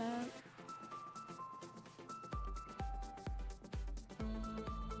 da-da-da-da.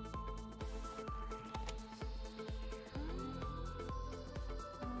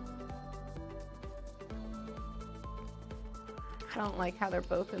 I don't like how they're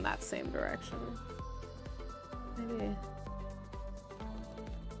both in that same direction. Maybe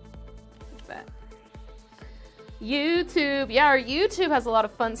like that. YouTube. Yeah, our YouTube has a lot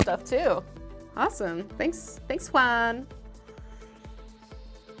of fun stuff too. Awesome. Thanks, Juan.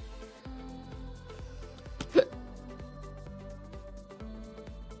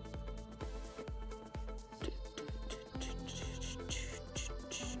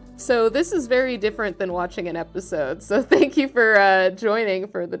 So this is very different than watching an episode. So thank you for joining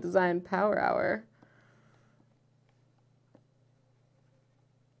for the Design Power Hour.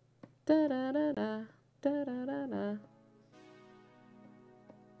 Da da da da da da da da.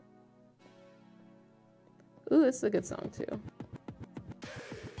 Ooh, this is a good song too.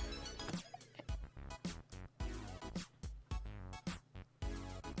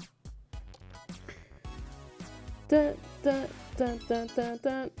 Da da da da da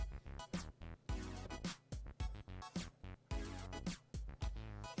da.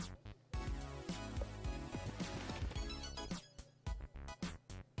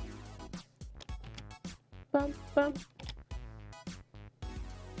 Bum, bum.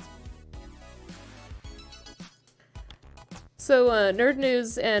 So, Nerd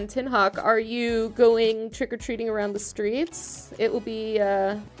News and Tin Hawk, are you going trick-or-treating around the streets? It will be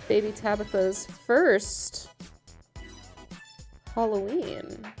baby Tabitha's first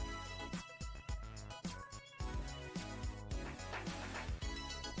Halloween.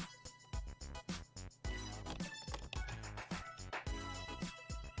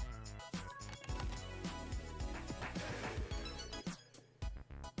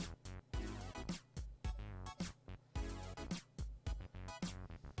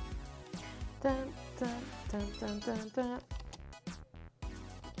 Dun, dun, dun, dun, dun, dun.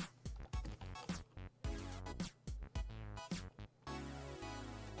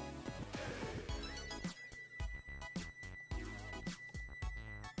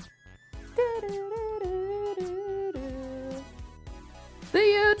 The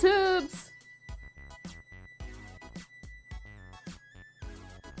YouTubes.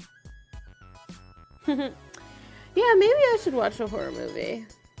 Yeah, maybe I should watch a horror movie.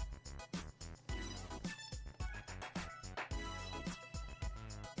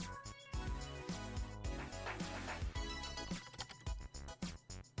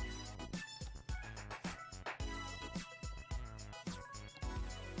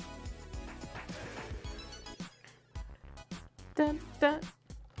 Dun, dun.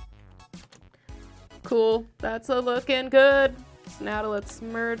 Cool, that's a looking good. So now let's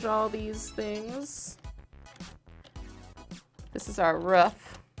merge all these things. This is our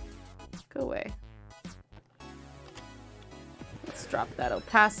rough. Go away. Let's drop that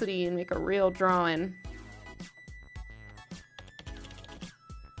opacity and make a real drawing.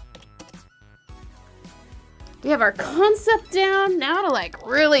 We have our concept down. Now to like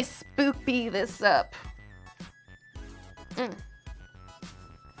really spoopy this up.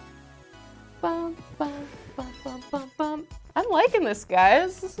 Bum, bum, bum, bum, bum, bum. I'm liking this,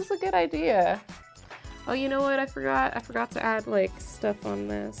 guys. This is a good idea. Oh, you know what? I forgot to add like stuff on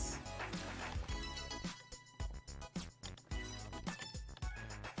this.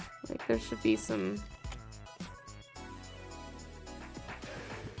 Like there should be some.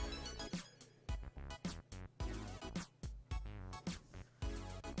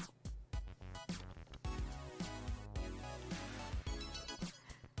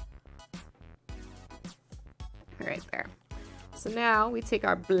 Right there. So now we take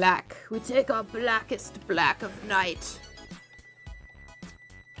our black. We take our blackest black of night.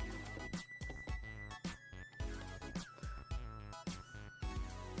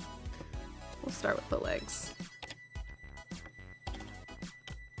 We'll start with the legs.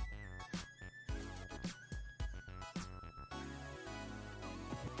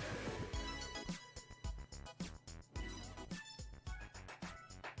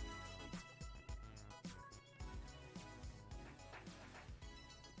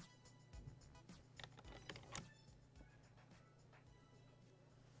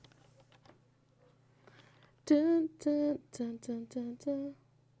 Dun, dun, dun, dun, dun, dun.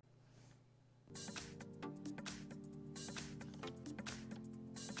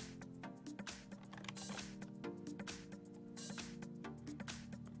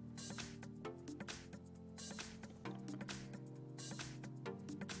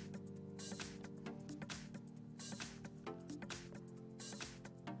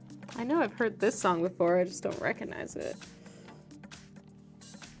 I know I've heard this song before, I just don't recognize it.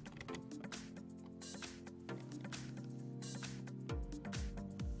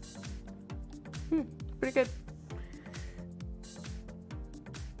 Pretty good.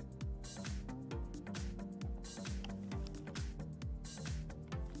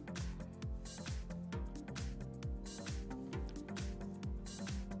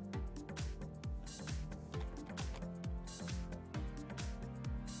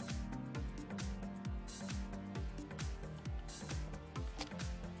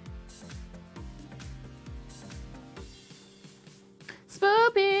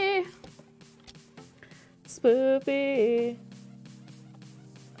 Spoopy! Spoopy!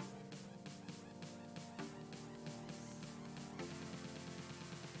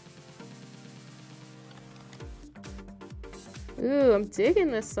 Ooh, I'm digging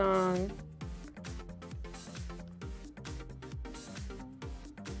this song.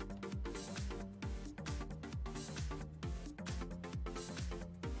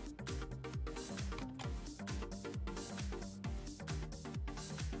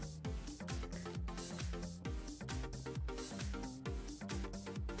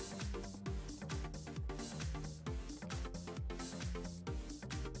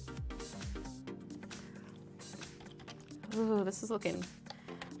 Ooh, this is looking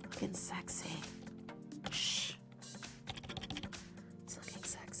sexy. Shh. It's looking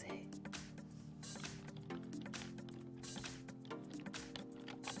sexy.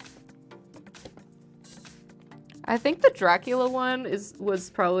 I think the Dracula one was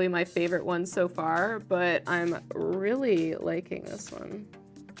probably my favorite one so far, but I'm really liking this one.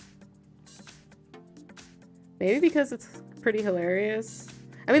 Maybe because it's pretty hilarious.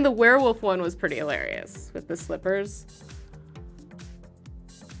 I mean, the werewolf one was pretty hilarious with the slippers.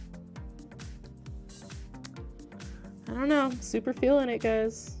 I don't know, super feeling it,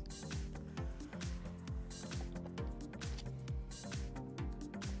 guys.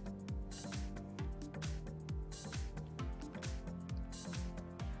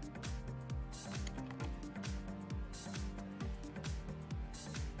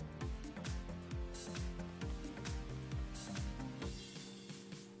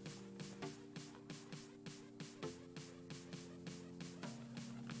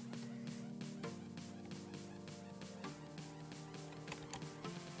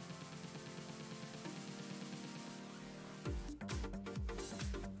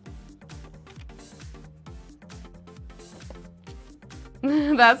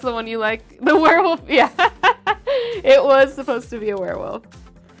 That's the one you like? The werewolf? Yeah. It was supposed to be a werewolf.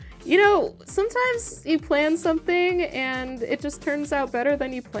 You know, sometimes you plan something and it just turns out better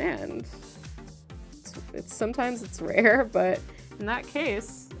than you planned. Sometimes it's rare, but in that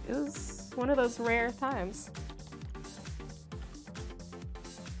case, it was one of those rare times.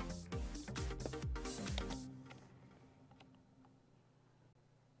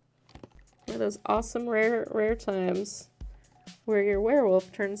 One of those awesome rare times where your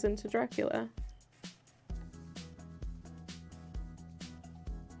werewolf turns into Dracula.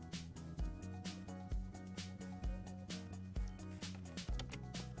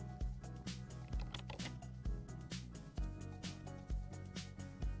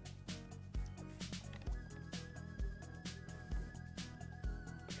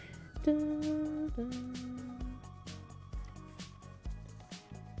 Dun, dun.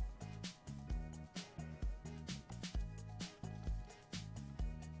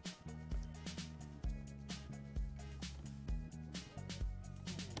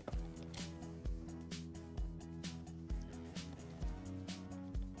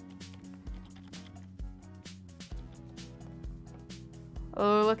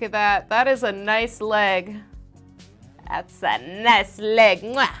 Oh, look at that. That is a nice leg. That's a nice leg.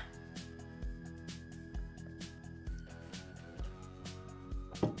 Mwah!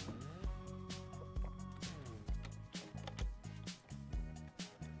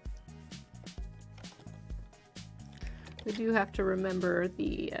 We do have to remember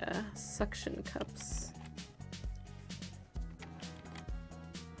the suction cups.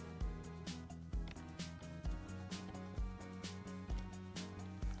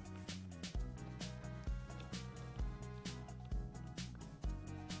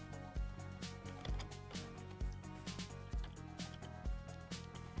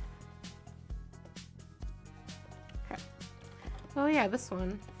 Oh yeah, this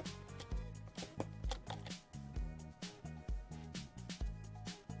one.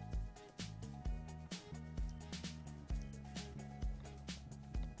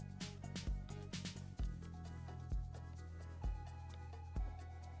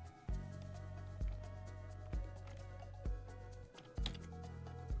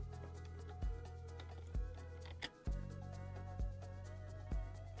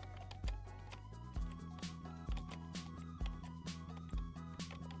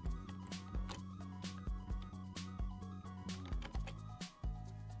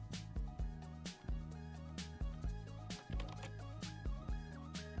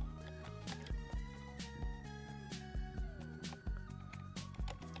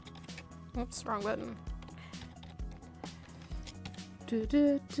 Oops, wrong button.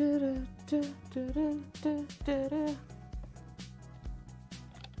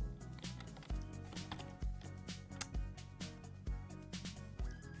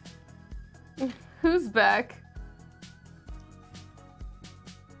 Who's back?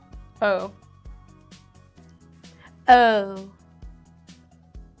 Oh. Oh.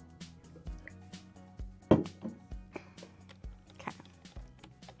 Okay.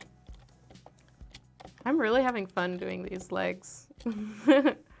 I'm really having fun doing these legs.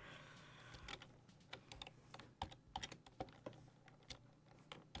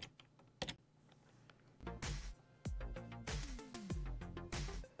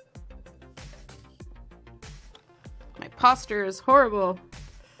 My posture is horrible.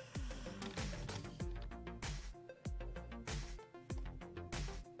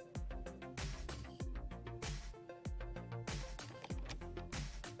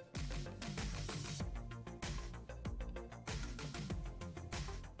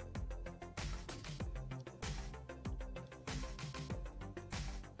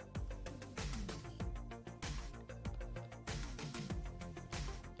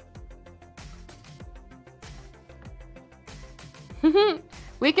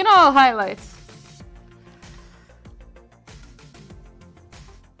 We can all highlight.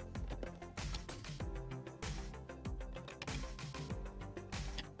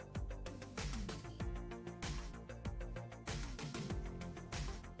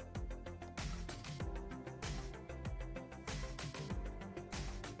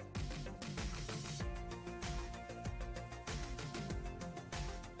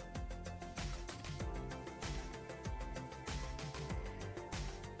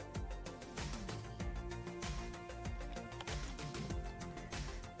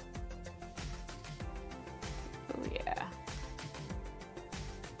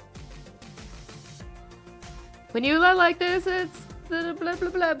 When you look like this, it's the blah blah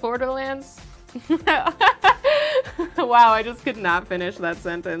blah Borderlands. Wow, I just could not finish that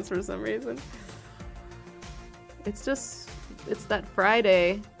sentence for some reason. It's that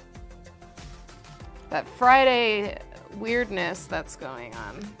Friday weirdness that's going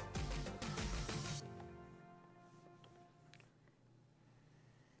on.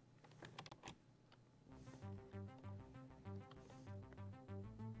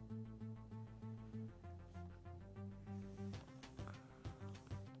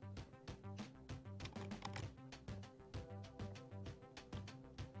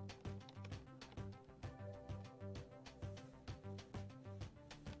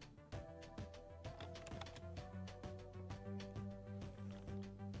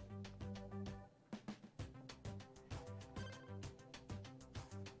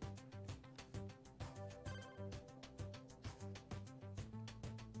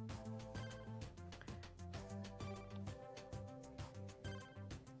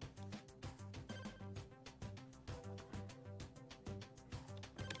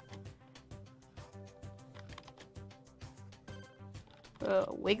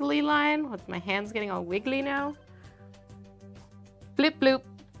 Wiggly line? With my hands getting all wiggly now? Blip bloop.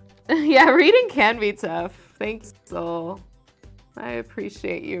 Yeah, reading can be tough. Thanks, Soul. I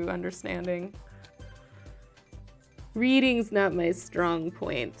appreciate you understanding. Reading's not my strong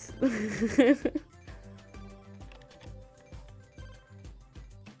point.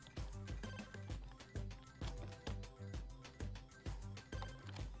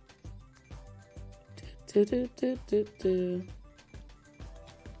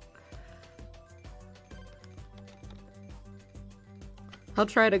 I'll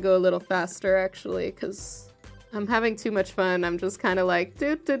try to go a little faster, actually, because I'm having too much fun. I'm just kind of like,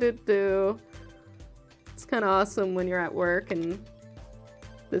 do. It's kind of awesome when you're at work and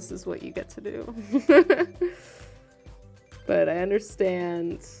this is what you get to do. But I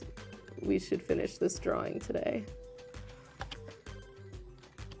understand we should finish this drawing today.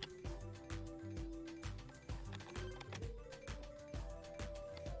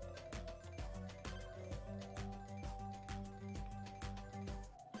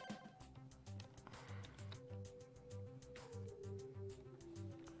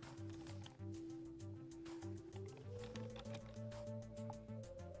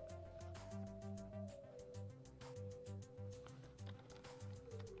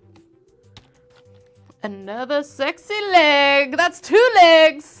 Another sexy leg. That's 2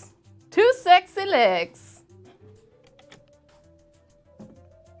 legs. 2 sexy legs.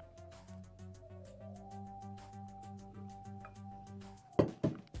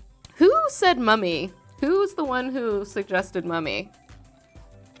 Who said mummy? Who's the one who suggested mummy?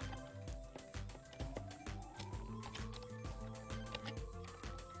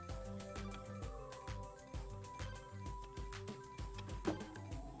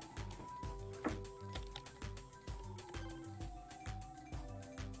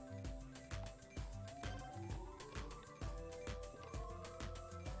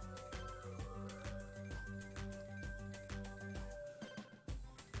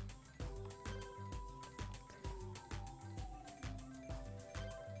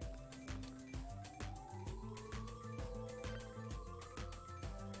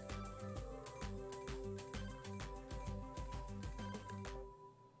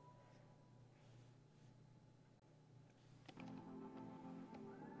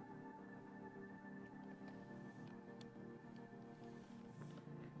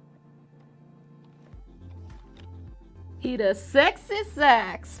 Eat a sexy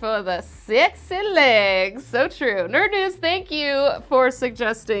sax for the sexy legs. So true. Nerd News, thank you For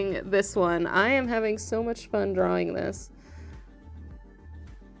suggesting this one. I am having so much fun drawing this.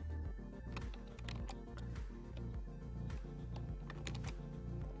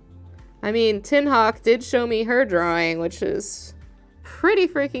 I mean, Tin Hawk did show me her drawing, which is pretty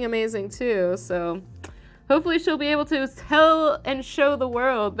freaking amazing too, so hopefully she'll be able to tell and show the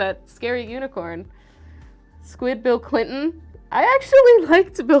world that scary unicorn. Squid Bill Clinton. I actually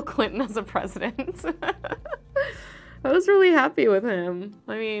liked Bill Clinton as a president. I was really happy with him.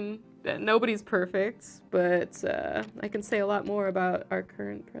 I mean, nobody's perfect, but I can say a lot more about our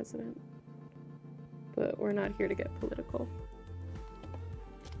current president. But we're not here to get political.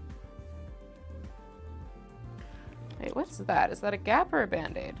 Wait, what's that? Is that a gap or a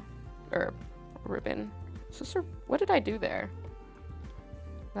band-aid? Or a ribbon? What did I do there?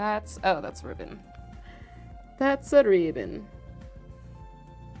 That's ribbon. That's a ribbon.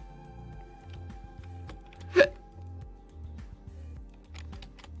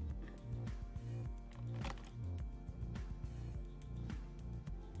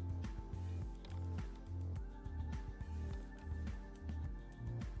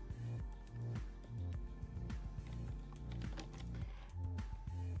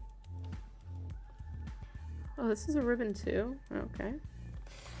 Oh, this is a ribbon too? Okay.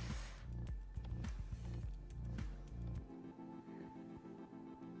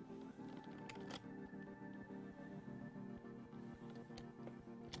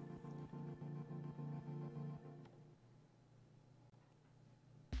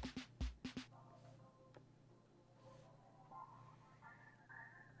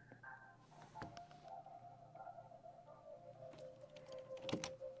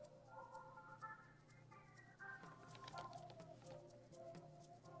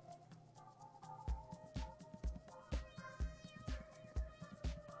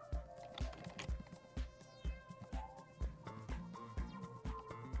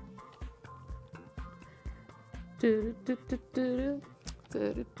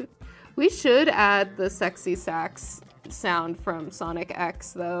 We should add the sexy sax sound from Sonic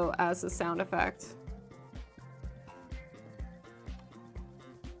X, though, as a sound effect.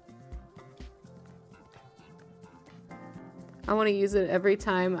 I want to use it every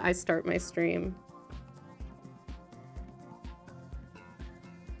time I start my stream.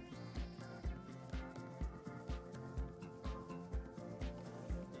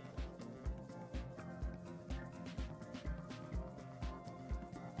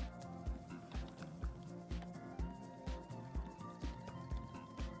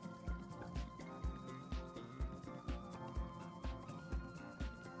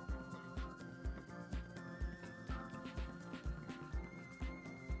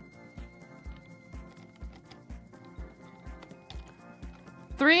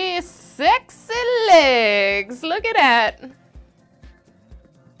 Three sexy legs. Look at that.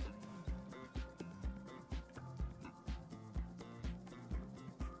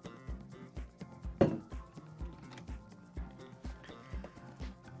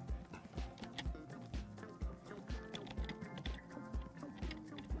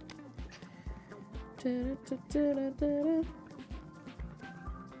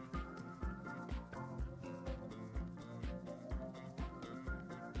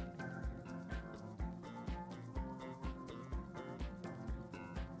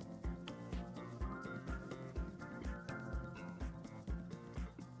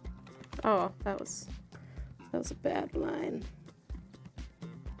 Oh, that was a bad line.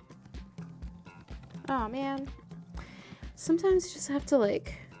 Oh man. Sometimes you just have to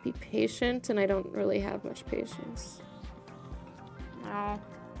like be patient, and I don't really have much patience. No.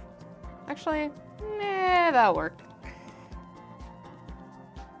 Actually, nah, that worked.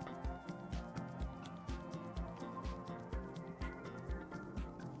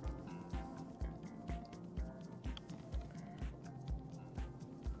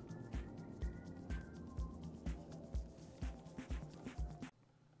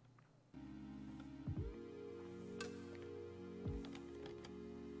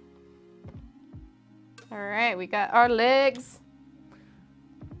 All right, we got our legs.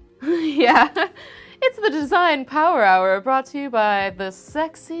 Yeah, it's the Design Power Hour brought to you by the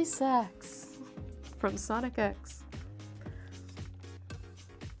Sexy Sax From Sonic X.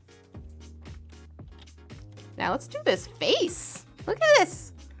 Now let's do this face. Look at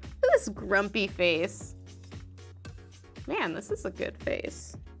this. Look at this grumpy face. Man, this is a good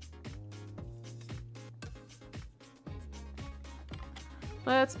face.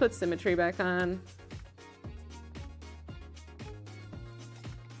 Let's put symmetry back on.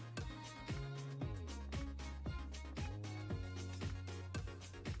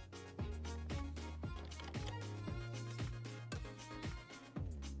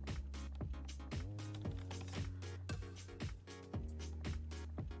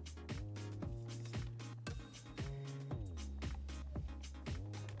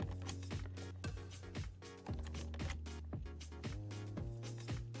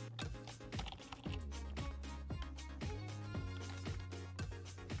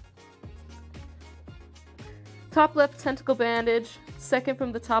 Top left tentacle bandage. Second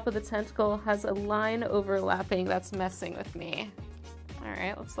from the top of the tentacle has a line overlapping that's messing with me. All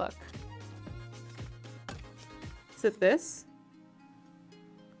right, let's look. Is it this?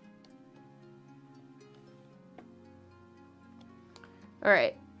 All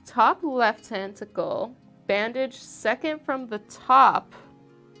right, top left tentacle. Bandage second from the top.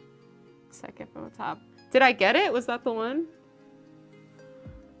 Second from the top. Did I get it? Was that the one?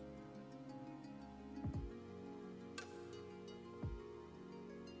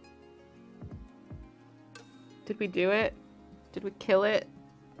 Did we do it? Did we kill it?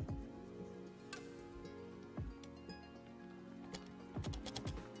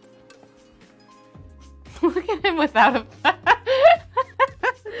 Look at him without a...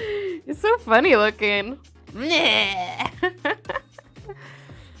 He's so funny looking.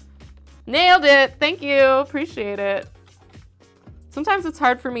 Nailed it. Thank you. Appreciate it. Sometimes it's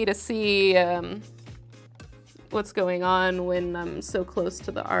hard for me to see what's going on when I'm so close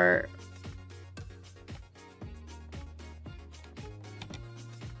to the art.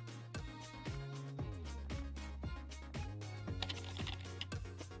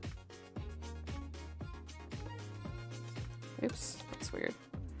 Oops, that's weird.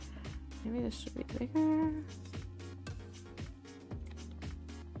 Maybe this should be bigger.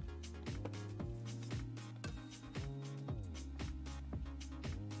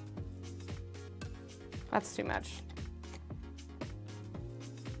 That's too much.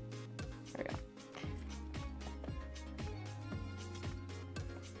 There we go.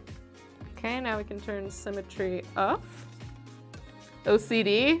 Okay, now we can turn symmetry off.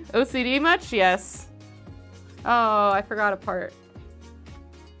 OCD? OCD much? Yes. Oh, I forgot a part.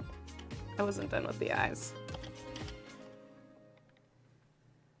 I wasn't done with the eyes.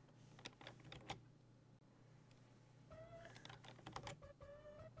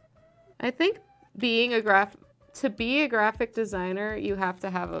 I think to be a graphic designer, you have to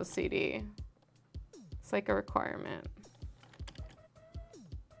have OCD. It's like a requirement.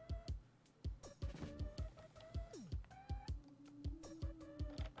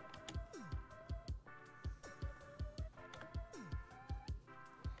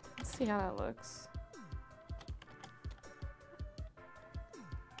 Let's see how that looks.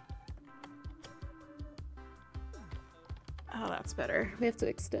 Oh, that's better. We have to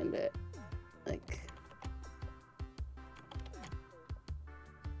extend it. Like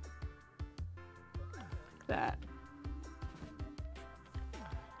that.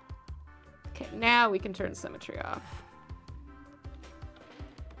 Okay, now we can turn symmetry off.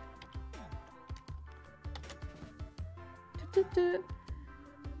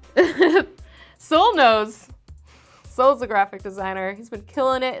 Soul knows. Soul's a graphic designer. He's been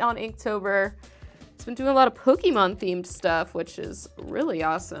killing it on Inktober. He's been doing a lot of Pokemon themed stuff, which is really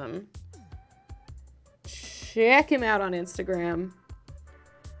awesome. Check him out on Instagram.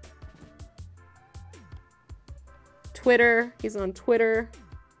 Twitter. He's on Twitter.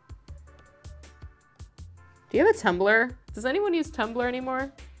 Do you have a Tumblr? Does anyone use Tumblr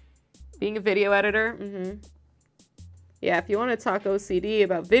anymore? Being a video editor? Mm-hmm. Yeah, if you want to talk OCD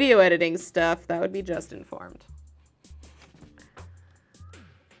about video editing stuff, that would be Just Informed.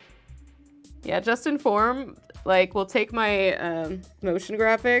 Yeah, Just Inform, like, will take my motion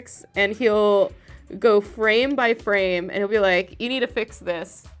graphics and he'll go frame by frame and he'll be like, you need to fix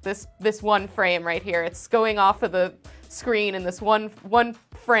this one frame right here. It's going off of the screen in this one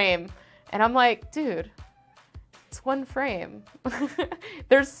frame. And I'm like, dude, it's one frame.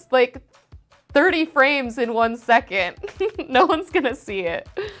 There's like 30 frames in 1 second. No one's gonna see it.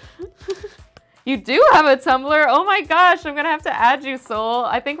 You do have a Tumblr? Oh my gosh, I'm gonna have to add you, Soul.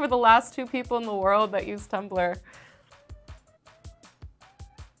 I think we're the last 2 people in the world that use Tumblr.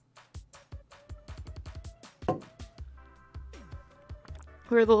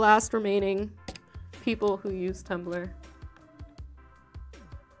 We're the last remaining people who use Tumblr.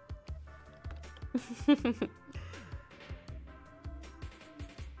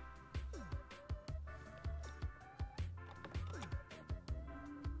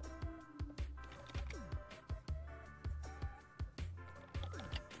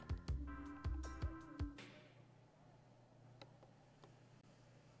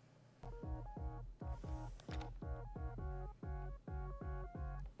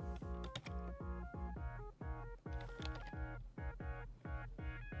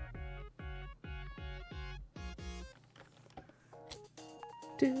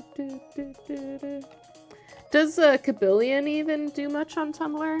 Does Kabillion even do much on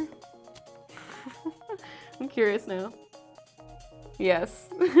Tumblr? I'm curious now. Yes.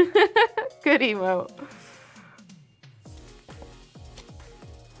 Good emote.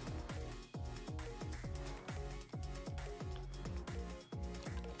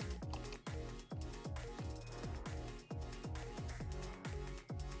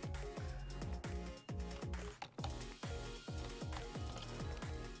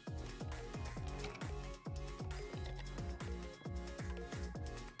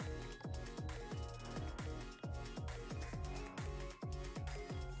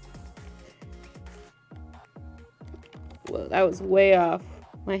 Whoa, that was way off.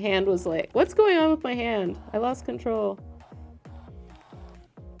 My hand was like, what's going on with my hand? I lost control.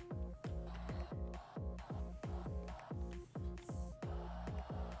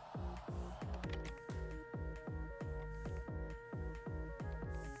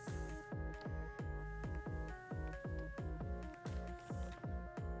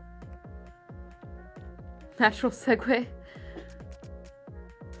 Natural segue.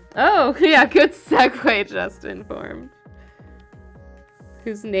 Oh, yeah, good segue, Justin formed.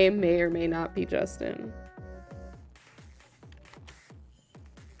 Whose name may or may not be Justin.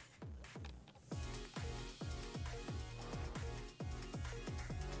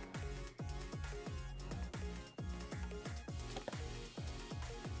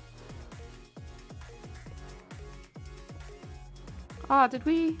 Oh, did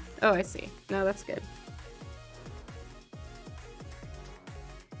we? Oh, I see. No, that's good.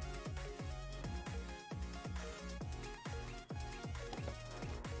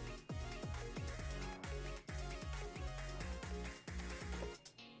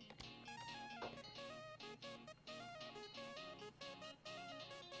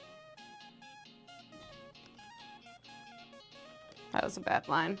 That was a bad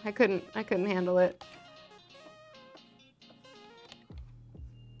line. I couldn't handle it.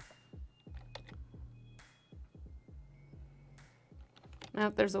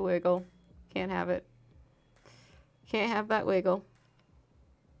 Nope, there's a wiggle. Can't have it. Can't have that wiggle.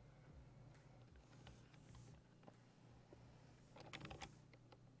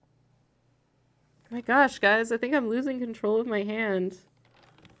 My gosh, guys, I think I'm losing control of my hand.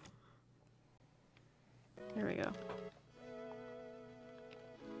 There we go.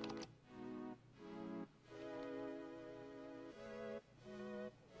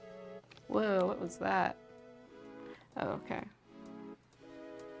 Whoa, what was that? Oh, okay.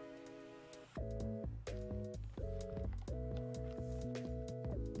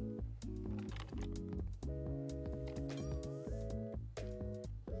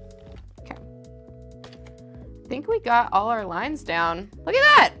 Okay. I think we got all our lines down. Look at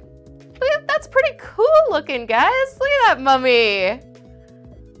that! Look at, that's pretty cool looking, guys! Look at that mummy!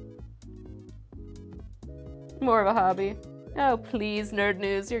 More of a hobby. Oh, please, Nerd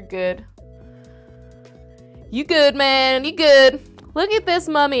News, you're good. You good, man, you good. Look at this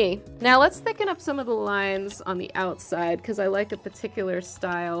mummy. Now let's thicken up some of the lines on the outside because I like a particular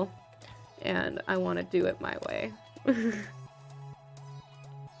style and I want to do it my way. And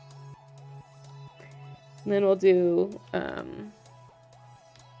then we'll do, I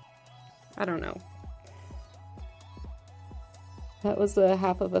don't know. That was a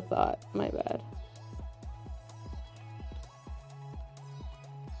half of a thought, my bad.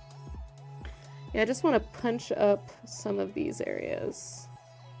 Yeah, I just want to punch up some of these areas.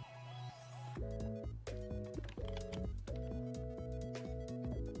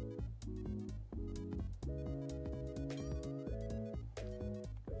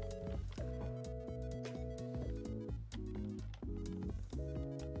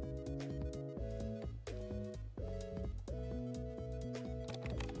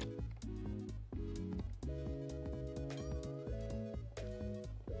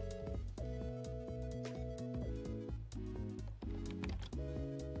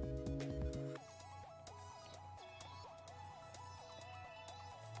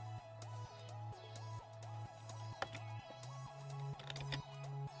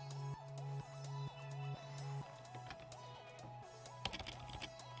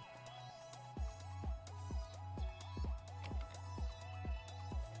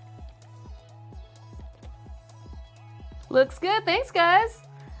 Looks good. Thanks, guys.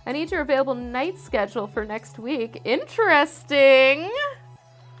 I need your available night schedule for next week. Interesting.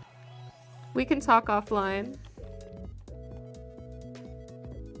 We can talk offline.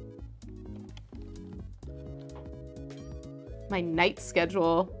 My night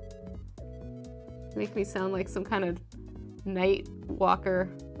schedule. Make me sound like some kind of night walker.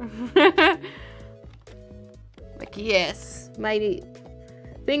 Like, yes, my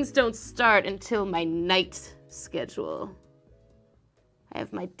things don't start until my night schedule. I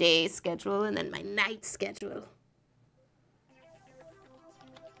have my day schedule and then my night schedule.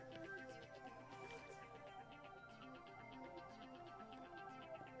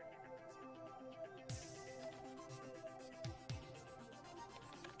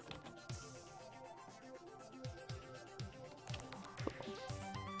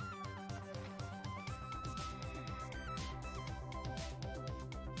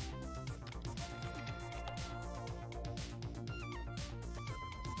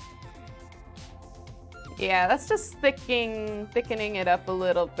 Yeah, that's just thickening it up a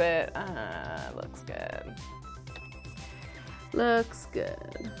little bit. Looks good. Looks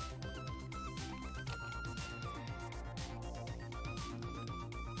good.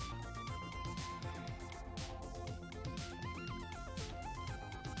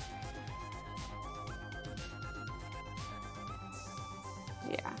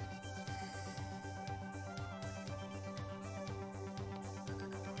 Yeah.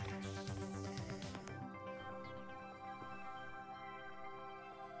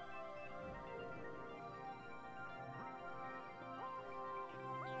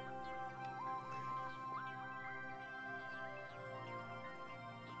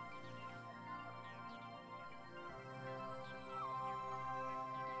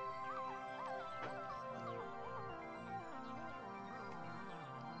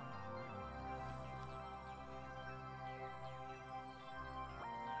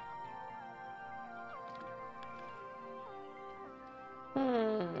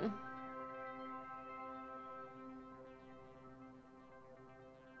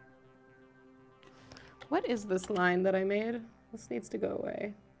 What is this line that I made? This needs to go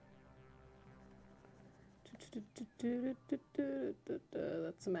away.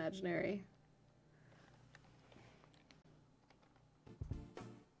 That's imaginary.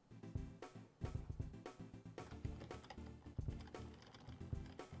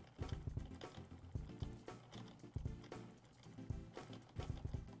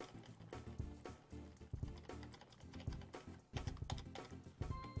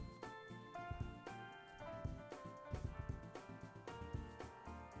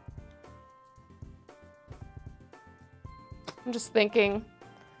 I'm just thinking.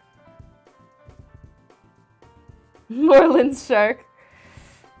 Moreland's shark.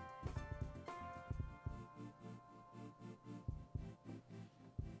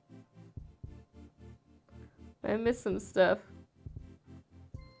 I missed some stuff.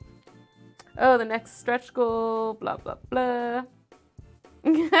 Oh, the next stretch goal, blah, blah, blah.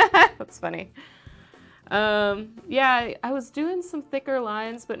 That's funny. Yeah, I was doing some thicker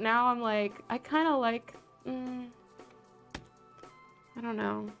lines, but now I'm like, I kind of like, I don't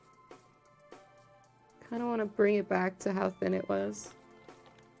know. Kind of want to bring it back to how thin it was.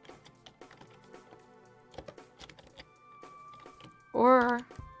 Or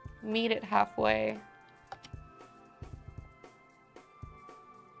meet it halfway.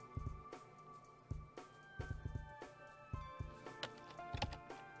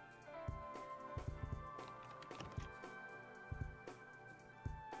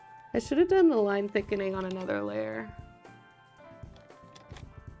 I should have done the line thickening on another layer.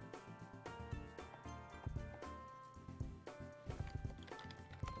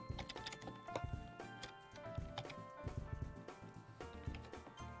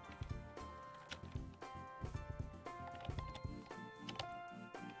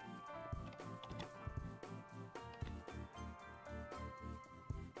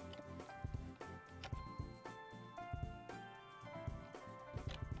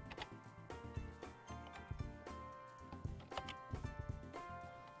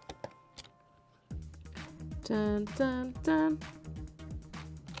 Dun, dun, dun.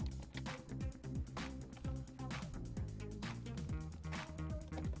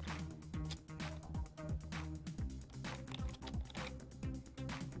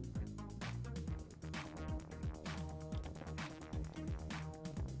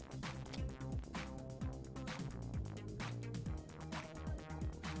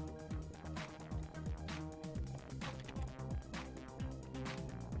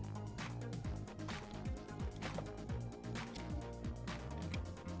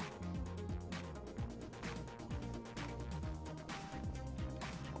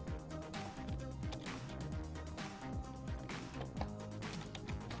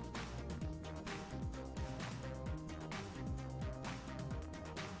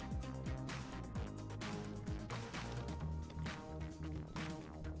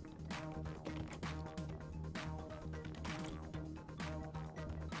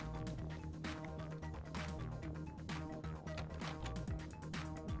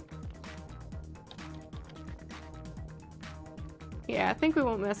 Yeah, I think we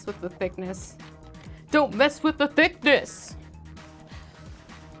won't mess with the thickness. Don't mess with the thickness!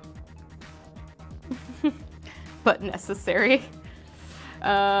 But necessary.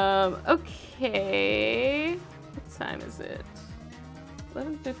 Okay. What time is it?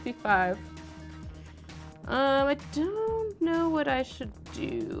 11:55. I don't know what I should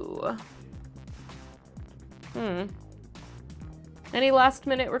do. Any last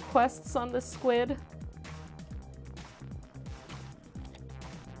minute requests on the squid?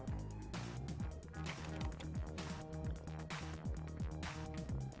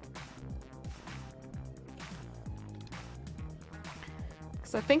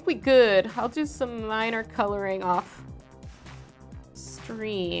 So I think we good. I'll do some minor coloring off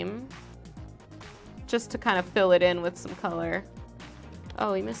stream just to kind of fill it in with some color.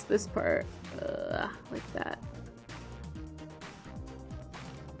 Oh, we missed this part. Like that.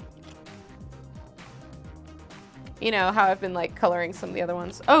 You know how I've been like coloring some of the other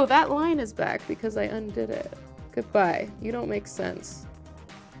ones. Oh, that line is back because I undid it. Goodbye. You don't make sense.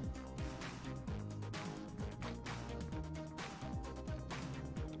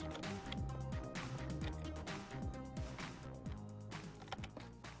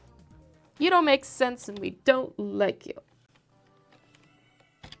 You don't make sense and we don't like you.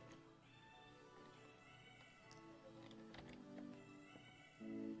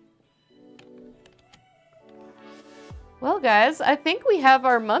 Well, guys, I think we have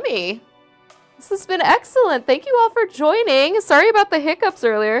our mummy. This has been excellent. Thank you all for joining. Sorry about the hiccups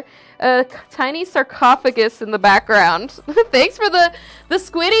earlier. A tiny sarcophagus in the background. Thanks for the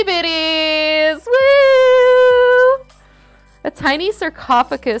squiddy bitties. Woo! A tiny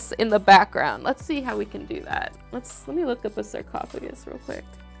sarcophagus in the background. Let's see how we can do that. Let me look up a sarcophagus real quick.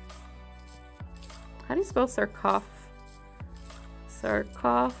 How do you spell sarcophagus?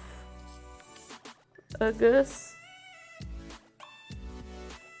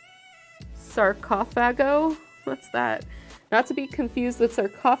 Sarcophago? What's that? Not to be confused with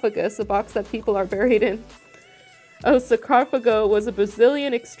sarcophagus, a box that people are buried in. Oh, Sarcophago was a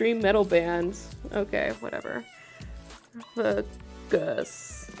Brazilian extreme metal band. Okay, whatever.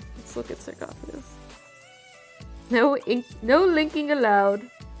 Sarcophagus. Let's look at sarcophagus. No linking allowed.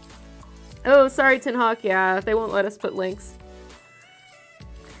 Oh, sorry, Tin Hawk. Yeah, they won't let us put links.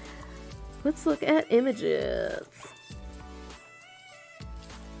 Let's look at images.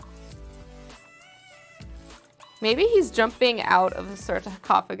 Maybe he's jumping out of the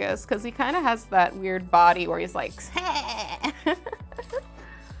sarcophagus because he kind of has that weird body where he's like,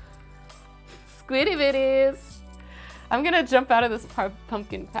 squiddy bitties. I'm gonna jump out of this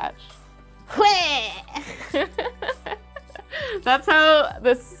pumpkin patch. That's how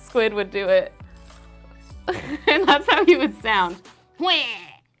this squid would do it. And that's how he would sound.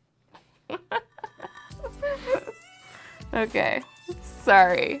 Okay,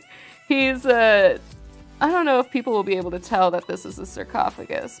 sorry. He's I don't know if people will be able to tell that this is a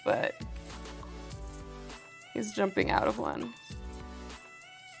sarcophagus, but he's jumping out of one.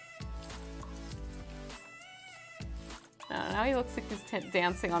 Oh, now he looks like he's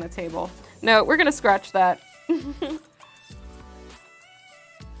dancing on a table. No, we're gonna scratch that.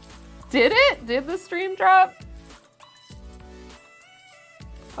 Did it? Did the stream drop?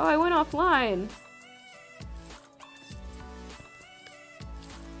 Oh, I went offline.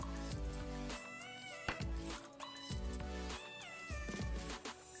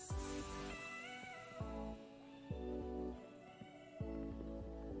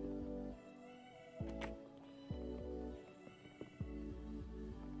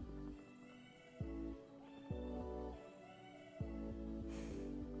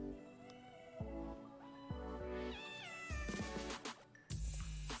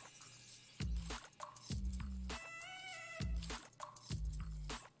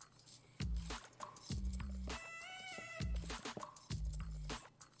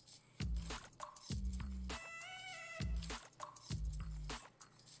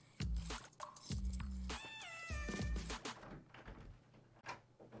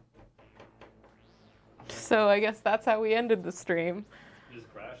 So I guess that's how we ended the stream. You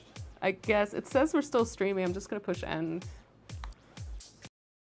just crashed? I guess. It says we're still streaming. I'm just going to push end.